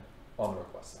happen on the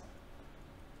request side.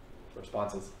 For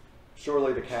responses,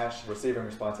 surely the cache receiving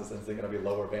responses is going to be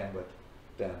lower bandwidth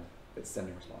than it's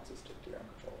sending responses to the DRAM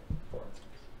controller, for instance.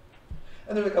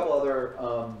 And there's a couple other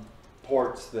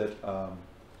ports that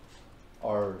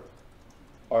are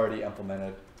already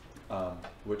implemented,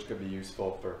 which could be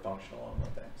useful for functional only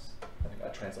things. I think a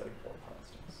translating port, for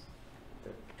instance,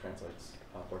 that translates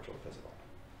virtual to physical.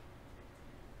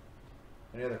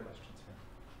 Any other questions here?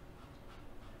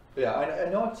 But yeah, I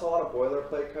know it's a lot of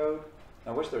boilerplate code.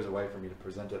 I wish there was a way for me to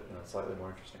present it in a slightly more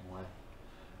interesting way.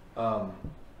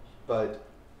 But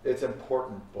it's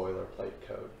important boilerplate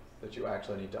code that you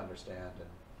actually need to understand and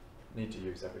need to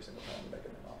use every single time you make a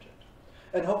mem object.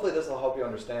 And hopefully this will help you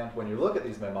understand when you look at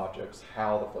these mem objects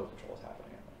how the flow control is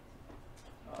happening in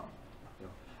them.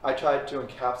 I tried to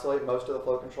encapsulate most of the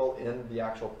flow control in the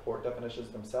actual port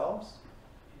definitions themselves.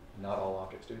 Not all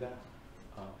objects do that.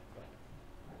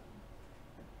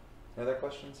 Any other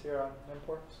questions here on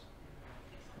imports?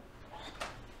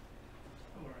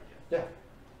 Yeah.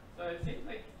 So it seems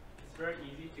like it's very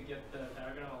easy to get the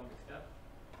diagram all mixed up.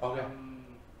 Okay.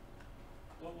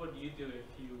 What would you do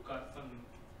if you got some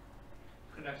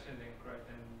connection incorrect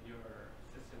and your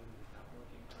system is not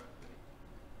working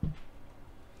correctly?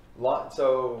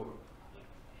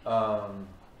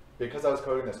 Because I was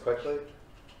coding this quickly,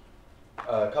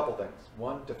 a couple things.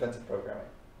 One, defensive programming.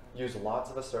 Use lots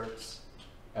of asserts,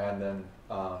 and then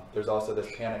there's also this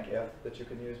panic if that you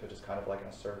can use, which is kind of like an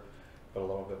assert, but a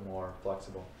little bit more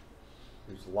flexible.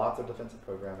 Use lots of defensive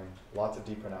programming, lots of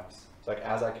dprintfs. So like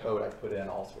as I code, I put in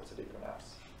all sorts of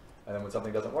dprintfs. And then when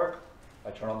something doesn't work,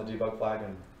 I turn on the debug flag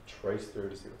and trace through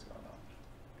to see what's going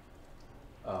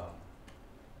on.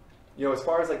 As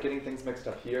far as like getting things mixed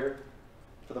up here,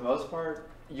 for the most part,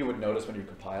 you would notice when you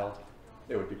compiled,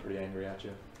 it would be pretty angry at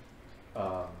you.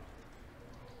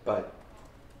 But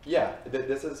yeah,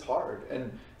 this is hard.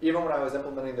 And even when I was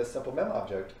implementing this simple mem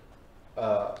object,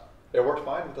 it worked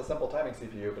fine with the simple timing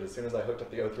CPU, but as soon as I hooked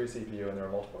up the O3 CPU and there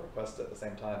were multiple requests at the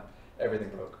same time, everything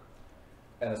broke.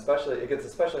 And it gets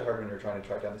especially hard when you're trying to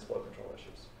track down these flow control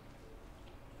issues.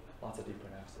 Lots of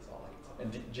dprintfs is all I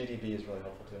can say. And GDB is really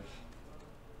helpful too.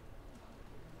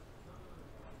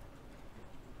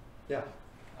 Yeah?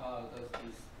 Does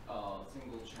this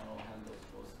single channel handle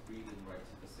both read and write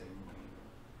to the same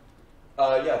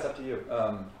memory? Yeah, it's up to you.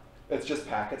 It's just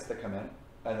packets that come in,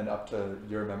 and then up to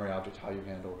your memory object how you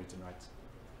handle reads and writes.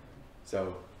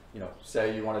 So,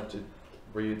 say you wanted to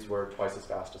reads were twice as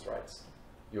fast as writes.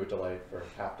 You would delay for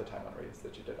half the time on reads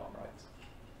that you did on writes.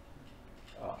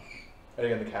 And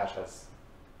again, the cache has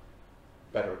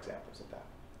better examples of that.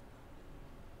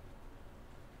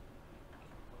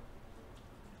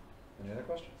 Any other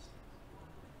questions?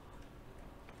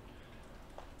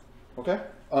 Okay.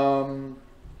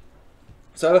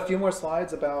 So I have a few more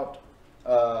slides about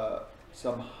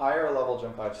some higher level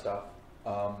gem5 stuff.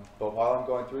 But while I'm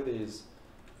going through these,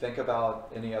 think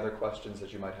about any other questions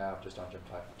that you might have just on gem5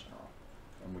 in general.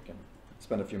 And we can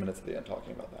spend a few minutes at the end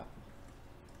talking about that.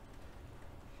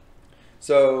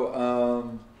 So,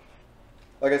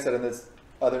 like I said, in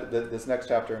this next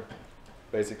chapter,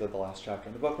 basically the last chapter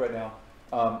in the book right now,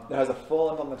 it has a full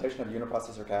implementation of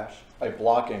uniprocessor cache, a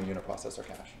blocking uniprocessor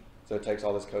cache. So it takes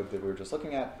all this code that we were just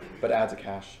looking at, but adds a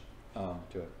cache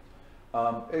to it.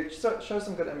 It shows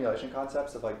some good emulation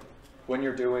concepts of like when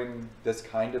you're doing this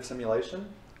kind of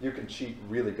simulation, you can cheat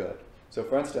really good. So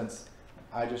for instance,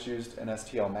 I just used an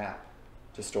STL map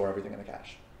to store everything in the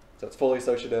cache. So it's fully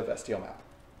associative STL map.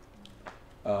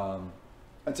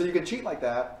 And so you can cheat like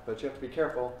that, but you have to be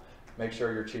careful. Make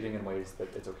sure you're cheating in ways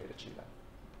that it's okay to cheat in.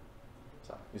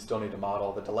 So you still need to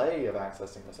model the delay of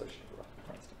accessing the associative array,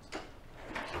 for instance.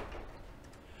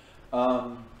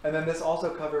 And then this also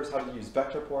covers how to use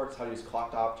vector ports, how to use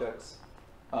clocked objects,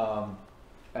 and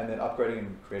then upgrading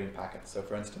and creating packets. So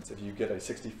for instance, if you get a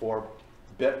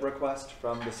 64-bit request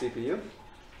from the CPU,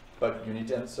 but you need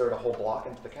to insert a whole block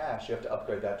into the cache, you have to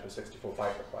upgrade that to a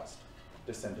 64-byte request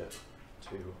to send it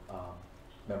to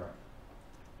memory.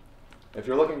 If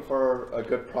you're looking for a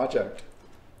good project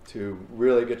to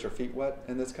really get your feet wet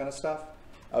in this kind of stuff,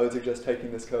 I would suggest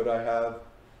taking this code I have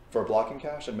for a blocking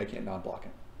cache and making it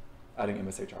non-blocking, adding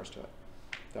MSHRs to it.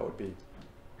 That would be,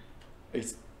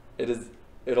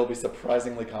 it'll be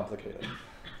surprisingly complicated.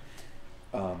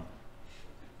 But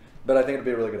I think it'd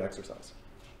be a really good exercise.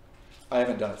 I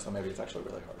haven't done it, so maybe it's actually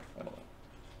really hard. I don't know.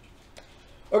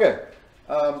 Okay,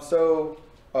 so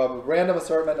a random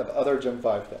assortment of other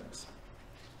gem5 things.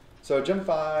 So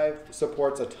gem5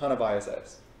 supports a ton of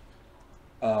ISAs.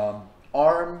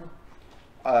 ARM,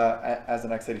 as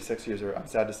an x86 user, I'm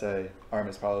sad to say ARM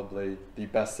is probably the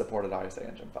best supported ISA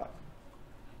in gem5.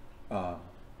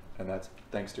 And that's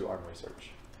thanks to ARM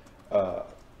research.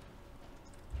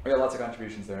 We got lots of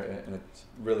contributions there, and it's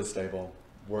really stable,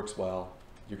 works well.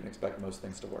 You can expect most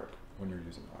things to work when you're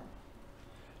using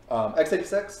ARM.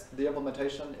 x86, the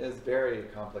implementation is very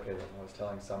complicated. I was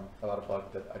telling some about a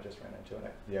bug that I just ran into in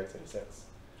the x86.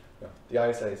 Yeah, the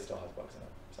ISA still has bugs in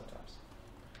it sometimes.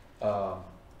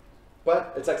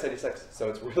 But it's x86, so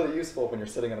it's really useful when you're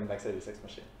sitting on an x86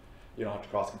 machine. You don't have to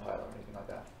cross-compile or anything like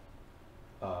that.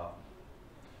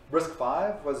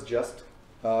 RISC-V was just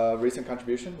a recent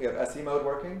contribution. We have SE mode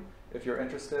working. If you're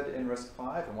interested in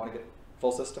RISC-V and want to get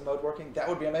full system mode working, that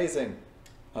would be amazing.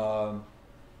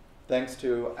 Thanks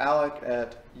to Alec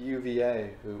at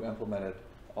UVA, who implemented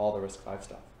all the RISC-V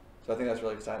stuff. So I think that's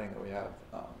really exciting that we have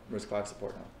RISC-V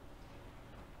support now.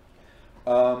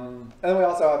 And then we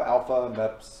also have Alpha,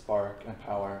 MIPS, Spark, and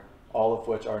Power, all of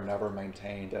which are never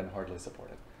maintained and hardly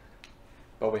supported.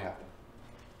 But we have them.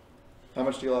 How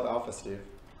much do you love Alpha, Steve?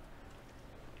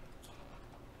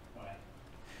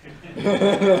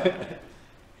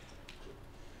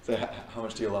 So how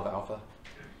much do you love Alpha?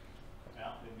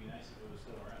 Well, it'd be nice if it was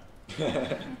still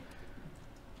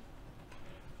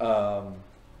around.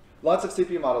 Lots of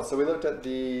CPU models. So we looked at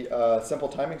the simple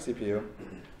timing CPU,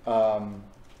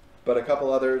 but a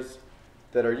couple others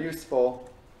that are useful.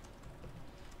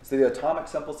 So the atomic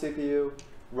simple CPU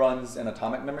runs in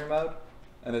atomic memory mode,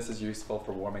 and this is useful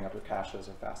for warming up your caches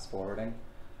or fast forwarding.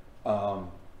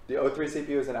 The O3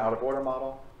 CPU is an out-of-order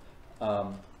model.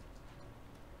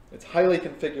 It's highly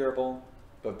configurable,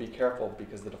 but be careful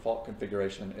because the default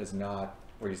configuration is not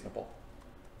reasonable.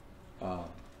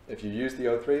 If you use the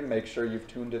O3, make sure you've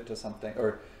tuned it to something,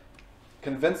 or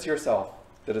convince yourself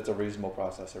that it's a reasonable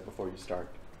processor before you start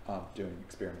doing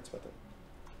experiments with it.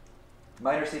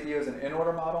 Miner CPU is an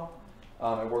in-order model.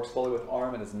 It works fully with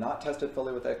ARM and is not tested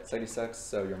fully with x86,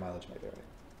 so your mileage may vary.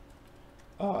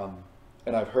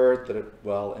 And I've heard that it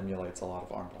well emulates a lot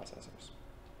of ARM processors.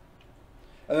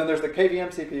 And then there's the KVM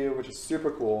CPU, which is super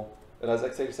cool. It has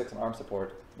x86 and ARM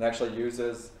support. It actually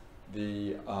uses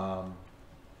the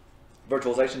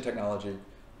virtualization technology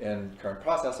in current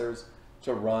processors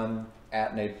to run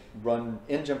in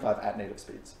gem5 at native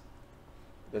speeds.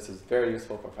 This is very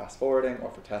useful for fast forwarding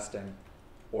or for testing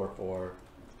or for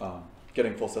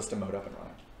getting full system mode up and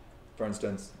running. For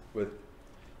instance, with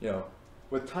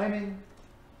timing,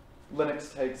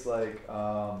 Linux takes like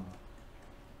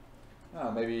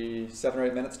maybe 7 or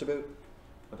 8 minutes to boot.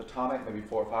 With Atomic, maybe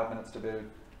 4 or 5 minutes to boot.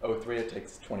 O3, it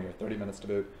takes 20 or 30 minutes to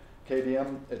boot.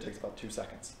 KVM, it takes about 2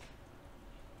 seconds.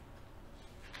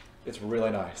 It's really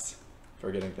nice for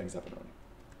getting things up and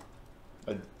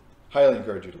running. I highly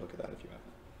encourage you to look at that if you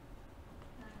haven't.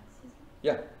 Excuse me?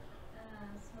 Yeah.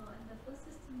 So in the full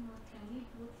system mode, can we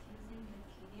boot using the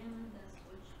KVM and the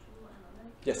switch to another?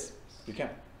 Yes, you can.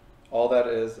 All that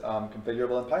is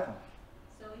configurable in Python.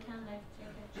 So we can like check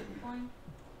a checkpoint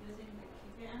using the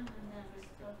KVM and then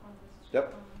restore from this Yep.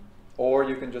 checkpoint. Or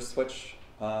you can just switch,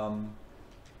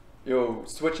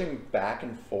 switching back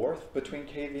and forth between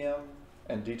KVM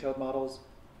and detailed models.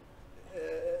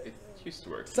 It used to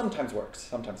work. Sometimes works,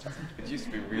 sometimes doesn't. It used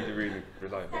to be really, really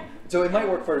reliable. So it might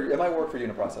work for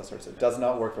uniprocessors. It does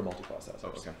not work for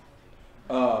multiprocessors.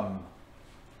 Oh, okay.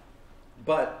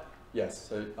 But yes,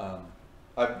 so,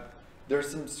 there's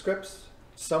some scripts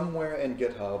somewhere in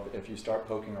GitHub, if you start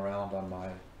poking around on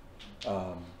my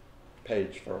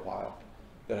page for a while,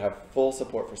 that have full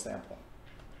support for sampling,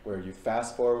 where you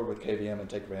fast forward with KVM and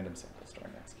take random samples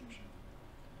during execution.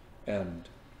 And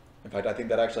in fact, I think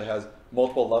that actually has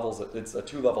multiple levels. It's a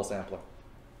 2-level sampler.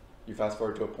 You fast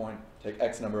forward to a point, take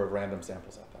X number of random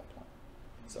samples at that point.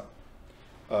 So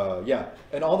yeah,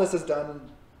 and all this is done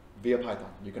via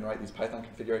Python. You can write these Python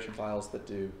configuration files that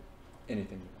do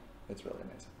anything you want. It's really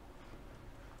amazing.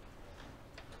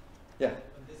 Yeah?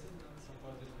 But this is not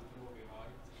supported with Ruby,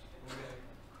 right?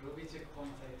 Ruby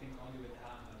checkpoints, I think, only with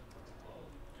HANA protocol.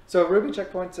 So Ruby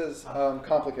checkpoints is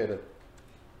complicated.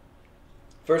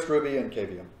 First, Ruby and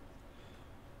KVM.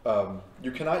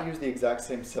 You cannot use the exact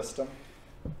same system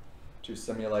to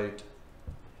simulate.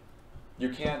 You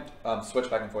can't switch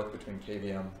back and forth between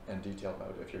KVM and detailed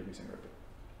mode if you're using Ruby.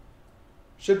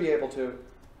 Should be able to.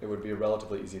 It would be a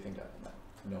relatively easy thing to implement.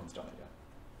 No one's done it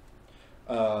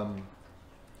yet.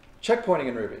 Checkpointing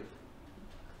in Ruby.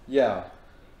 Yeah,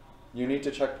 you need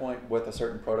to checkpoint with a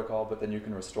certain protocol, but then you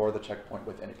can restore the checkpoint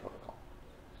with any protocol.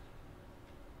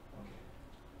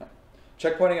 Yeah.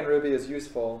 Checkpointing in Ruby is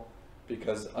useful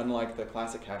because unlike the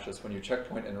classic caches, when you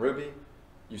checkpoint in Ruby,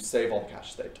 you save all the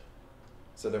cache state.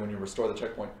 So then when you restore the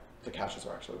checkpoint, the caches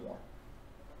are actually warm.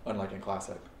 Unlike in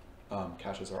classic,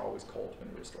 caches are always cold when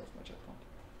you restore from the checkpoint.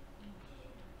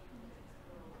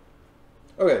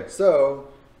 Okay, so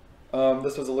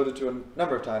this was alluded to a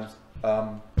number of times.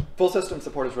 Full system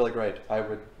support is really great. I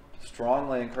would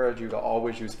strongly encourage you to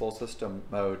always use full system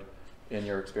mode in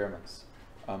your experiments.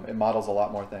 It models a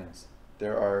lot more things.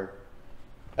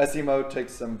 SE mode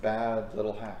takes some bad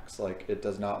little hacks, like it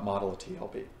does not model a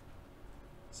TLB.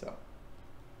 So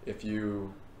if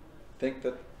you think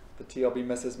that the TLB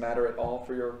misses matter at all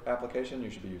for your application, you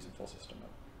should be using full system mode.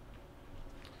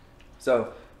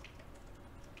 So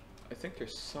I think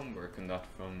there's some work on that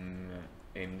from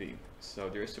AMD. So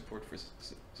there is support for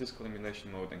physical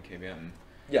emulation mode and KVM.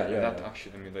 yeah, And yeah, that yeah.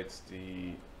 actually emulates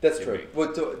the That's TLB. true.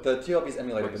 Well, the TLB is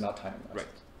emulated, Right. but not timing. Right.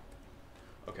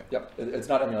 Okay. Yep, it's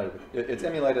not emulated. It's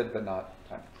emulated, but not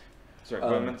timing. Sorry,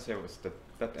 what I meant to say was that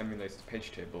that emulates the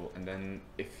page table, and then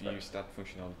if you use that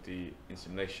functionality in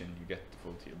simulation, you get the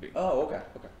full TLB. Oh, okay,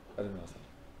 okay. I didn't realize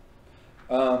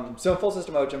that. So in full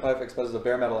system mode, gem5 exposes a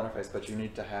bare metal interface, but you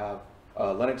need to have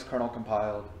Linux kernel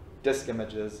compiled, disk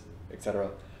images,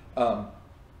 etc.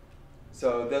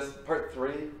 So this part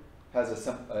 3 has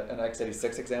an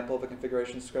x86 example of a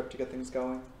configuration script to get things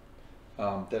going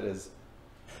that is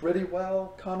pretty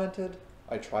well commented.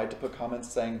 I tried to put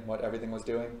comments saying what everything was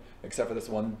doing, except for this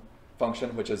one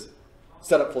function, which is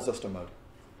set up full system mode,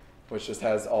 which just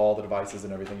has all the devices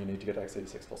and everything you need to get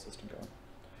x86 full system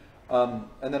going.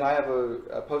 And then I have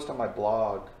a post on my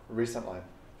blog recently,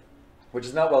 which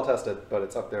is not well tested, but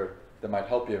it's up there that might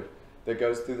help you, that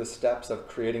goes through the steps of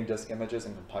creating disk images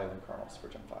and compiling kernels for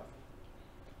gem5.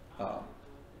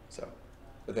 So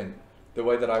the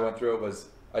way that I went through it was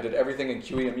I did everything in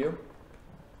QEMU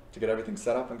to get everything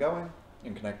set up and going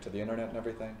and connect to the internet and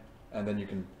everything. And then you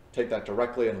can take that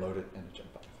directly and load it into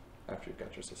gem5 after you've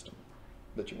got your system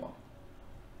that you want.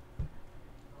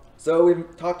 So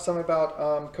we've talked some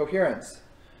about coherence.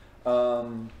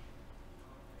 So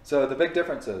the big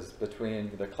differences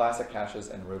between the classic caches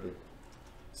and Ruby.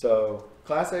 So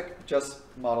classic just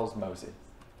models Mosey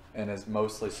and is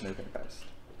mostly snooping based.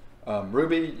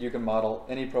 Ruby, you can model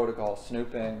any protocol,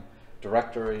 snooping,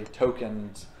 directory,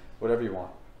 tokens, whatever you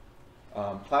want.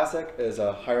 Classic is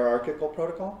a hierarchical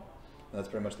protocol. And that's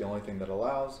pretty much the only thing that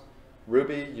allows.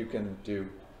 Ruby, you can do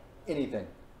anything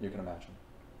you can imagine.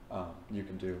 You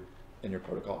can do in your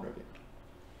protocol in Ruby.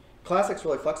 Classic's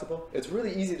really flexible. It's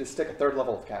really easy to stick a third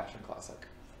level of cache in Classic,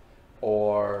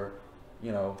 or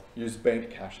use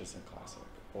banked caches in Classic,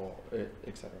 or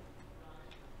etc.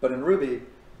 But in Ruby,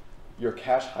 your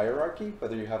cache hierarchy,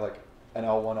 whether you have like an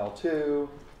L1, L2,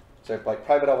 so like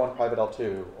private L1, private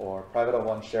L2, or private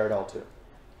L1, shared L2,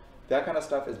 that kind of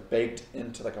stuff is baked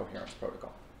into the coherence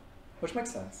protocol, which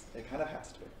makes sense. It kind of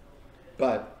has to be.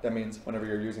 But that means whenever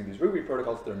you're using these Ruby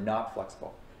protocols, they're not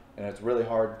flexible. And it's really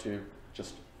hard to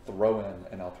just throw in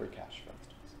an L3 cache, for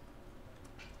instance.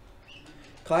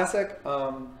 Classic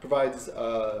provides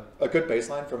a good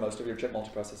baseline for most of your chip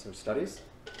multiprocessor studies.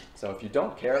 So if you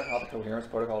don't care how the coherence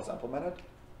protocol is implemented,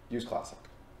 use Classic.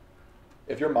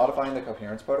 If you're modifying the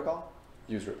coherence protocol,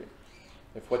 use Ruby.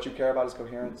 If what you care about is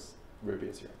coherence, Ruby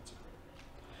is your answer.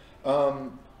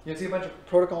 You can see a bunch of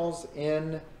protocols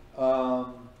in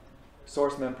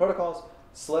source mem protocols.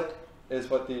 Slick is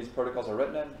what these protocols are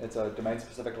written in. It's a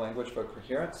domain-specific language for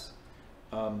coherence.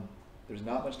 There's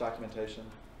not much documentation.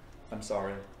 I'm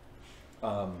sorry.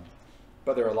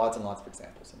 But there are lots and lots of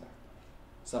examples in there.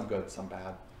 Some good, some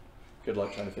bad. Good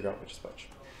luck trying to figure out which is which.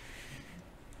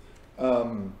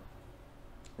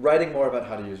 Writing more about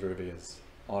how to use Ruby is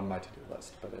on my to-do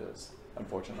list, but it is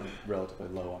unfortunately relatively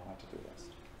low on my to-do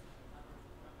list.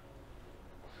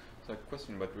 So a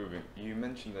question about Ruby. You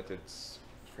mentioned that it's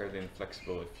fairly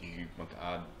inflexible if you want to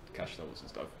add cache levels and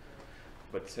stuff.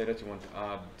 But say that you want to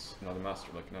add another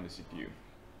master, like another CPU.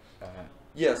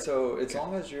 Yeah, so as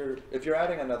long as if you're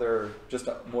adding just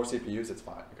more CPUs, it's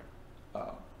fine.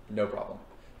 Okay. No problem.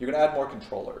 You can add more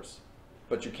controllers,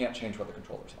 but you can't change what the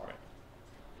controllers are.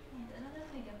 And another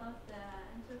thing about the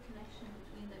interconnection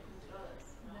between the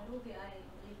controllers. In the Ruby, I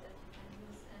believe that you can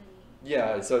use any.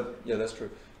 Yeah, that's true.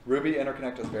 Ruby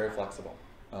interconnect is very flexible.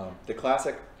 The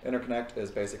classic interconnect is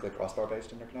basically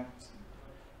crossbar-based interconnects.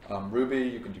 Ruby,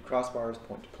 you can do crossbars,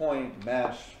 point-to-point,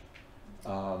 mesh.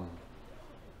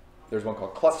 There's one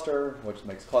called cluster, which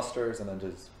makes clusters and then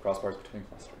does crossbars between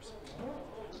clusters.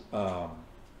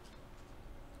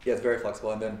 Yeah, it's very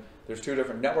flexible. And then there's two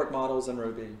different network models in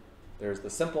Ruby. There's the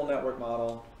simple network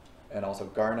model and also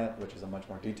Garnet, which is a much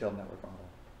more detailed network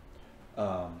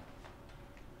model.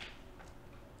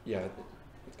 Yeah,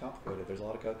 it's complicated. There's a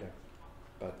lot of code there,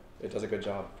 but it does a good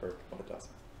job for what it does.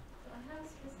 So I have a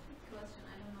specific question.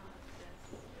 I don't know if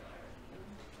that's you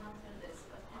answer this,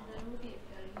 but in the Ruby, if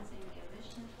you're using a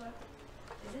mesh network,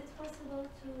 is it possible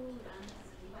to run as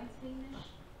a by-3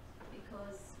 mesh?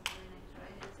 Because when I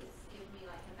tried it, it's gave me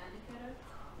like a panic error.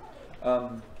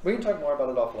 We can talk more about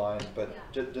it offline, but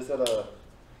Yeah. just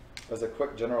as a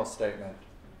quick general statement,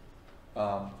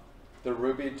 the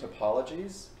Ruby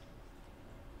topologies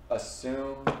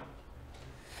assume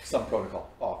some protocol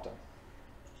often.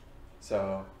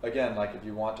 So again, like if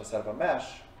you want to set up a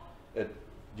mesh,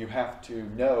 you have to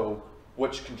know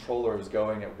which controller is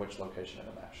going at which location in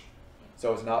the mesh.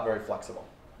 So it's not very flexible.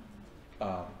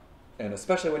 And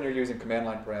especially when you're using command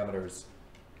line parameters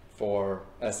for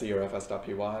SE or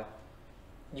fs.py,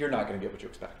 you're not going to get what you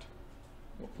expect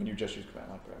when you just use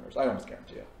command line parameters. I almost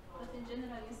guarantee it. But in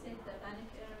general, you said the panic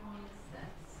error means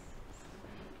that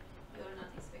something you're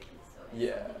not expecting. So it's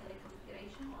Yeah. something in the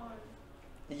configuration or?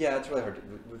 Yeah, it's really hard to,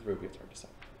 with Ruby. It's hard to say.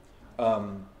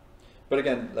 But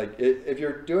again, like if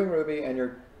you're doing Ruby and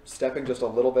you're stepping just a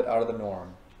little bit out of the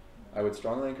norm, I would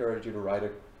strongly encourage you to write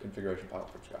a configuration file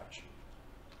from scratch.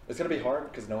 It's going to be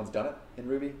hard because no one's done it in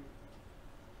Ruby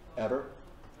ever.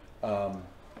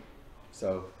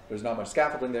 So there's not much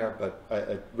scaffolding there, but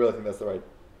I really think that's the right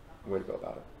way to go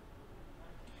about it.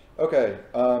 Okay,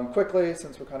 quickly,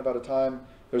 since we're kind of out of time,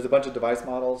 there's a bunch of device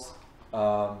models.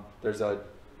 There's a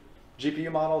GPU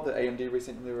model that AMD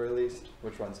recently released,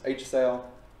 which runs HPCA.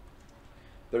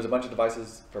 There's a bunch of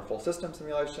devices for full system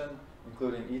simulation,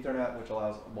 including Ethernet, which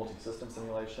allows multi-system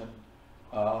simulation.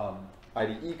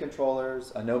 IDE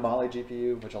controllers, a no-Mali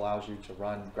GPU, which allows you to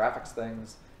run graphics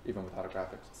things even without a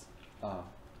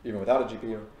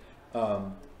GPU.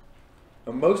 And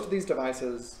most of these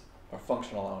devices are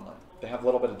functional only. They have a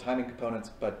little bit of timing components,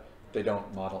 but they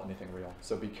don't model anything real.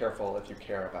 So be careful if you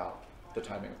care about the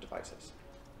timing of devices.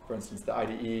 For instance, the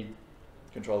IDE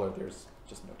controller, there's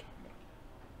just no timing.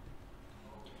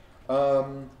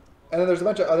 And then there's a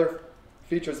bunch of other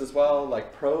features as well,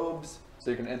 like probes. So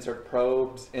you can insert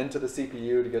probes into the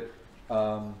CPU to get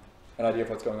an idea of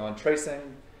what's going on.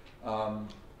 Tracing,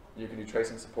 you can do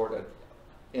tracing support at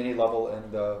any level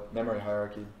in the memory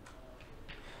hierarchy.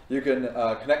 You can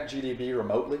connect GDB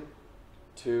remotely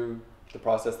to the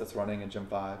process that's running in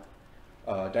gem5.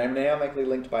 Dynamically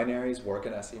linked binaries work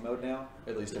in SE mode now,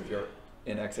 at least if you're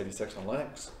in x86 on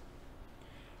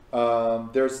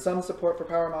Linux. There's some support for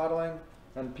power modeling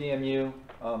and PMU,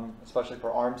 especially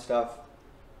for ARM stuff.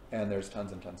 And there's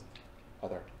tons and tons of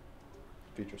other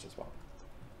features as well.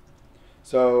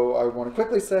 So I want to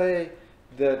quickly say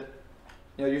that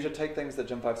you should take things that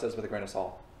gem5 says with a grain of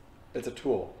salt. It's a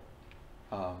tool.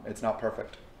 It's not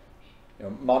perfect.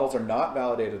 Models are not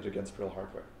validated against real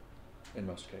hardware in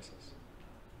most cases.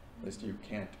 At least you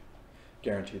can't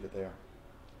guarantee that they are.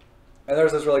 And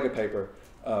there's this really good paper,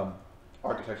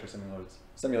 Architecture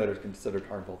Simulators Considered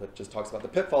Harmful, that just talks about the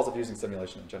pitfalls of using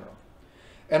simulation in general.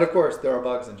 And of course, there are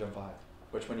bugs in gem5,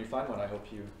 which when you find one, I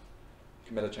hope you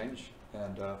commit a change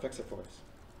and fix it for us.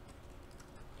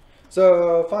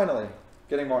 So finally,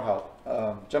 getting more help.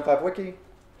 Gem5 Wiki,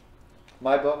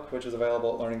 my book, which is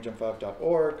available at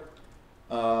learninggem5.org.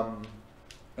 And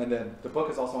then the book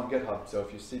is also on GitHub, so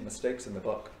if you see mistakes in the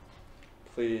book,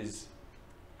 please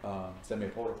send me a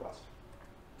pull request.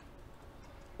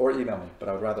 Or email me, but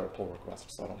I would rather a pull request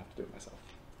so I don't have to do it myself.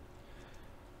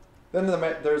 Then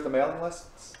there's the mailing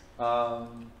lists.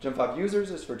 Gem5 Users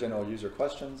is for general user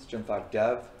questions. Gem5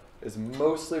 Dev is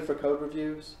mostly for code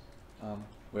reviews.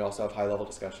 We also have high-level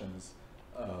discussions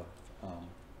of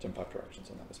Gem5 directions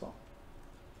on that as well.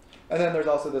 And then there's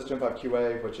also this Gem5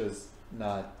 QA, which is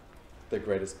not the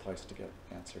greatest place to get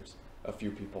answers. A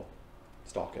few people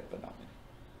stalk it, but not many.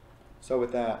 So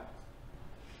with that,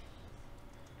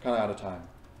 kind of out of time.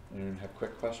 Anyone have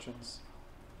quick questions?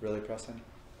 Really pressing?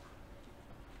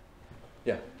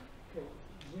 Yeah. Okay.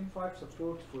 Gem5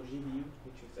 support for GPU,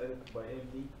 which is added by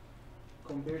AMD,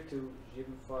 compared to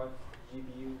Gem5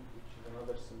 GPU, which is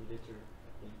another simulator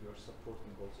that you're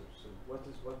supporting also. So what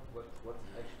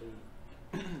actually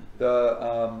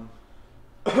the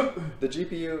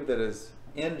GPU that is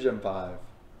in Gem5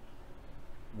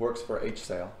 works for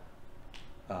HPCA,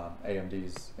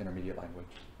 AMD's intermediate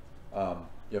language.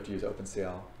 You have to use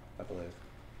OpenCL, I believe,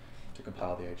 to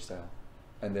compile the HPCA,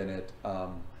 and then it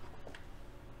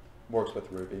works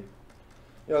with Ruby.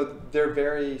 They're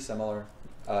very similar.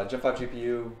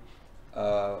 Gem5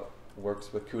 GPU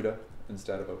works with CUDA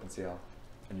instead of OpenCL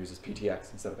and uses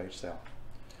PTX instead of HCL.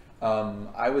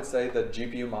 I would say the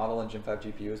GPU model in Gem5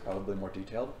 GPU is probably more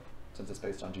detailed since it's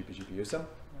based on GPGPU sim.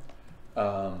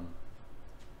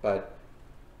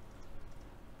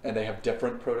 and they have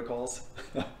different protocols.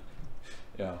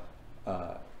 Yeah.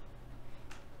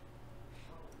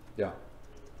 Yeah.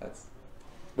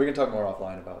 We can talk more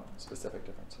offline about specific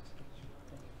differences.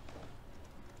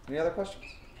 Any other questions?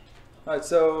 All right,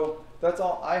 so that's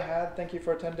all I had. Thank you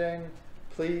for attending.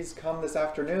 Please come this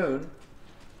afternoon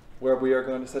where we are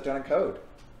going to sit down and code.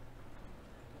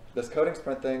 This coding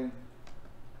sprint thing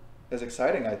is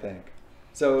exciting, I think.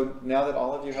 So now that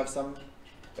all of you have some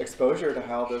exposure to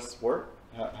how this works,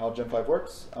 how gem5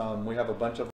 works, we have a bunch of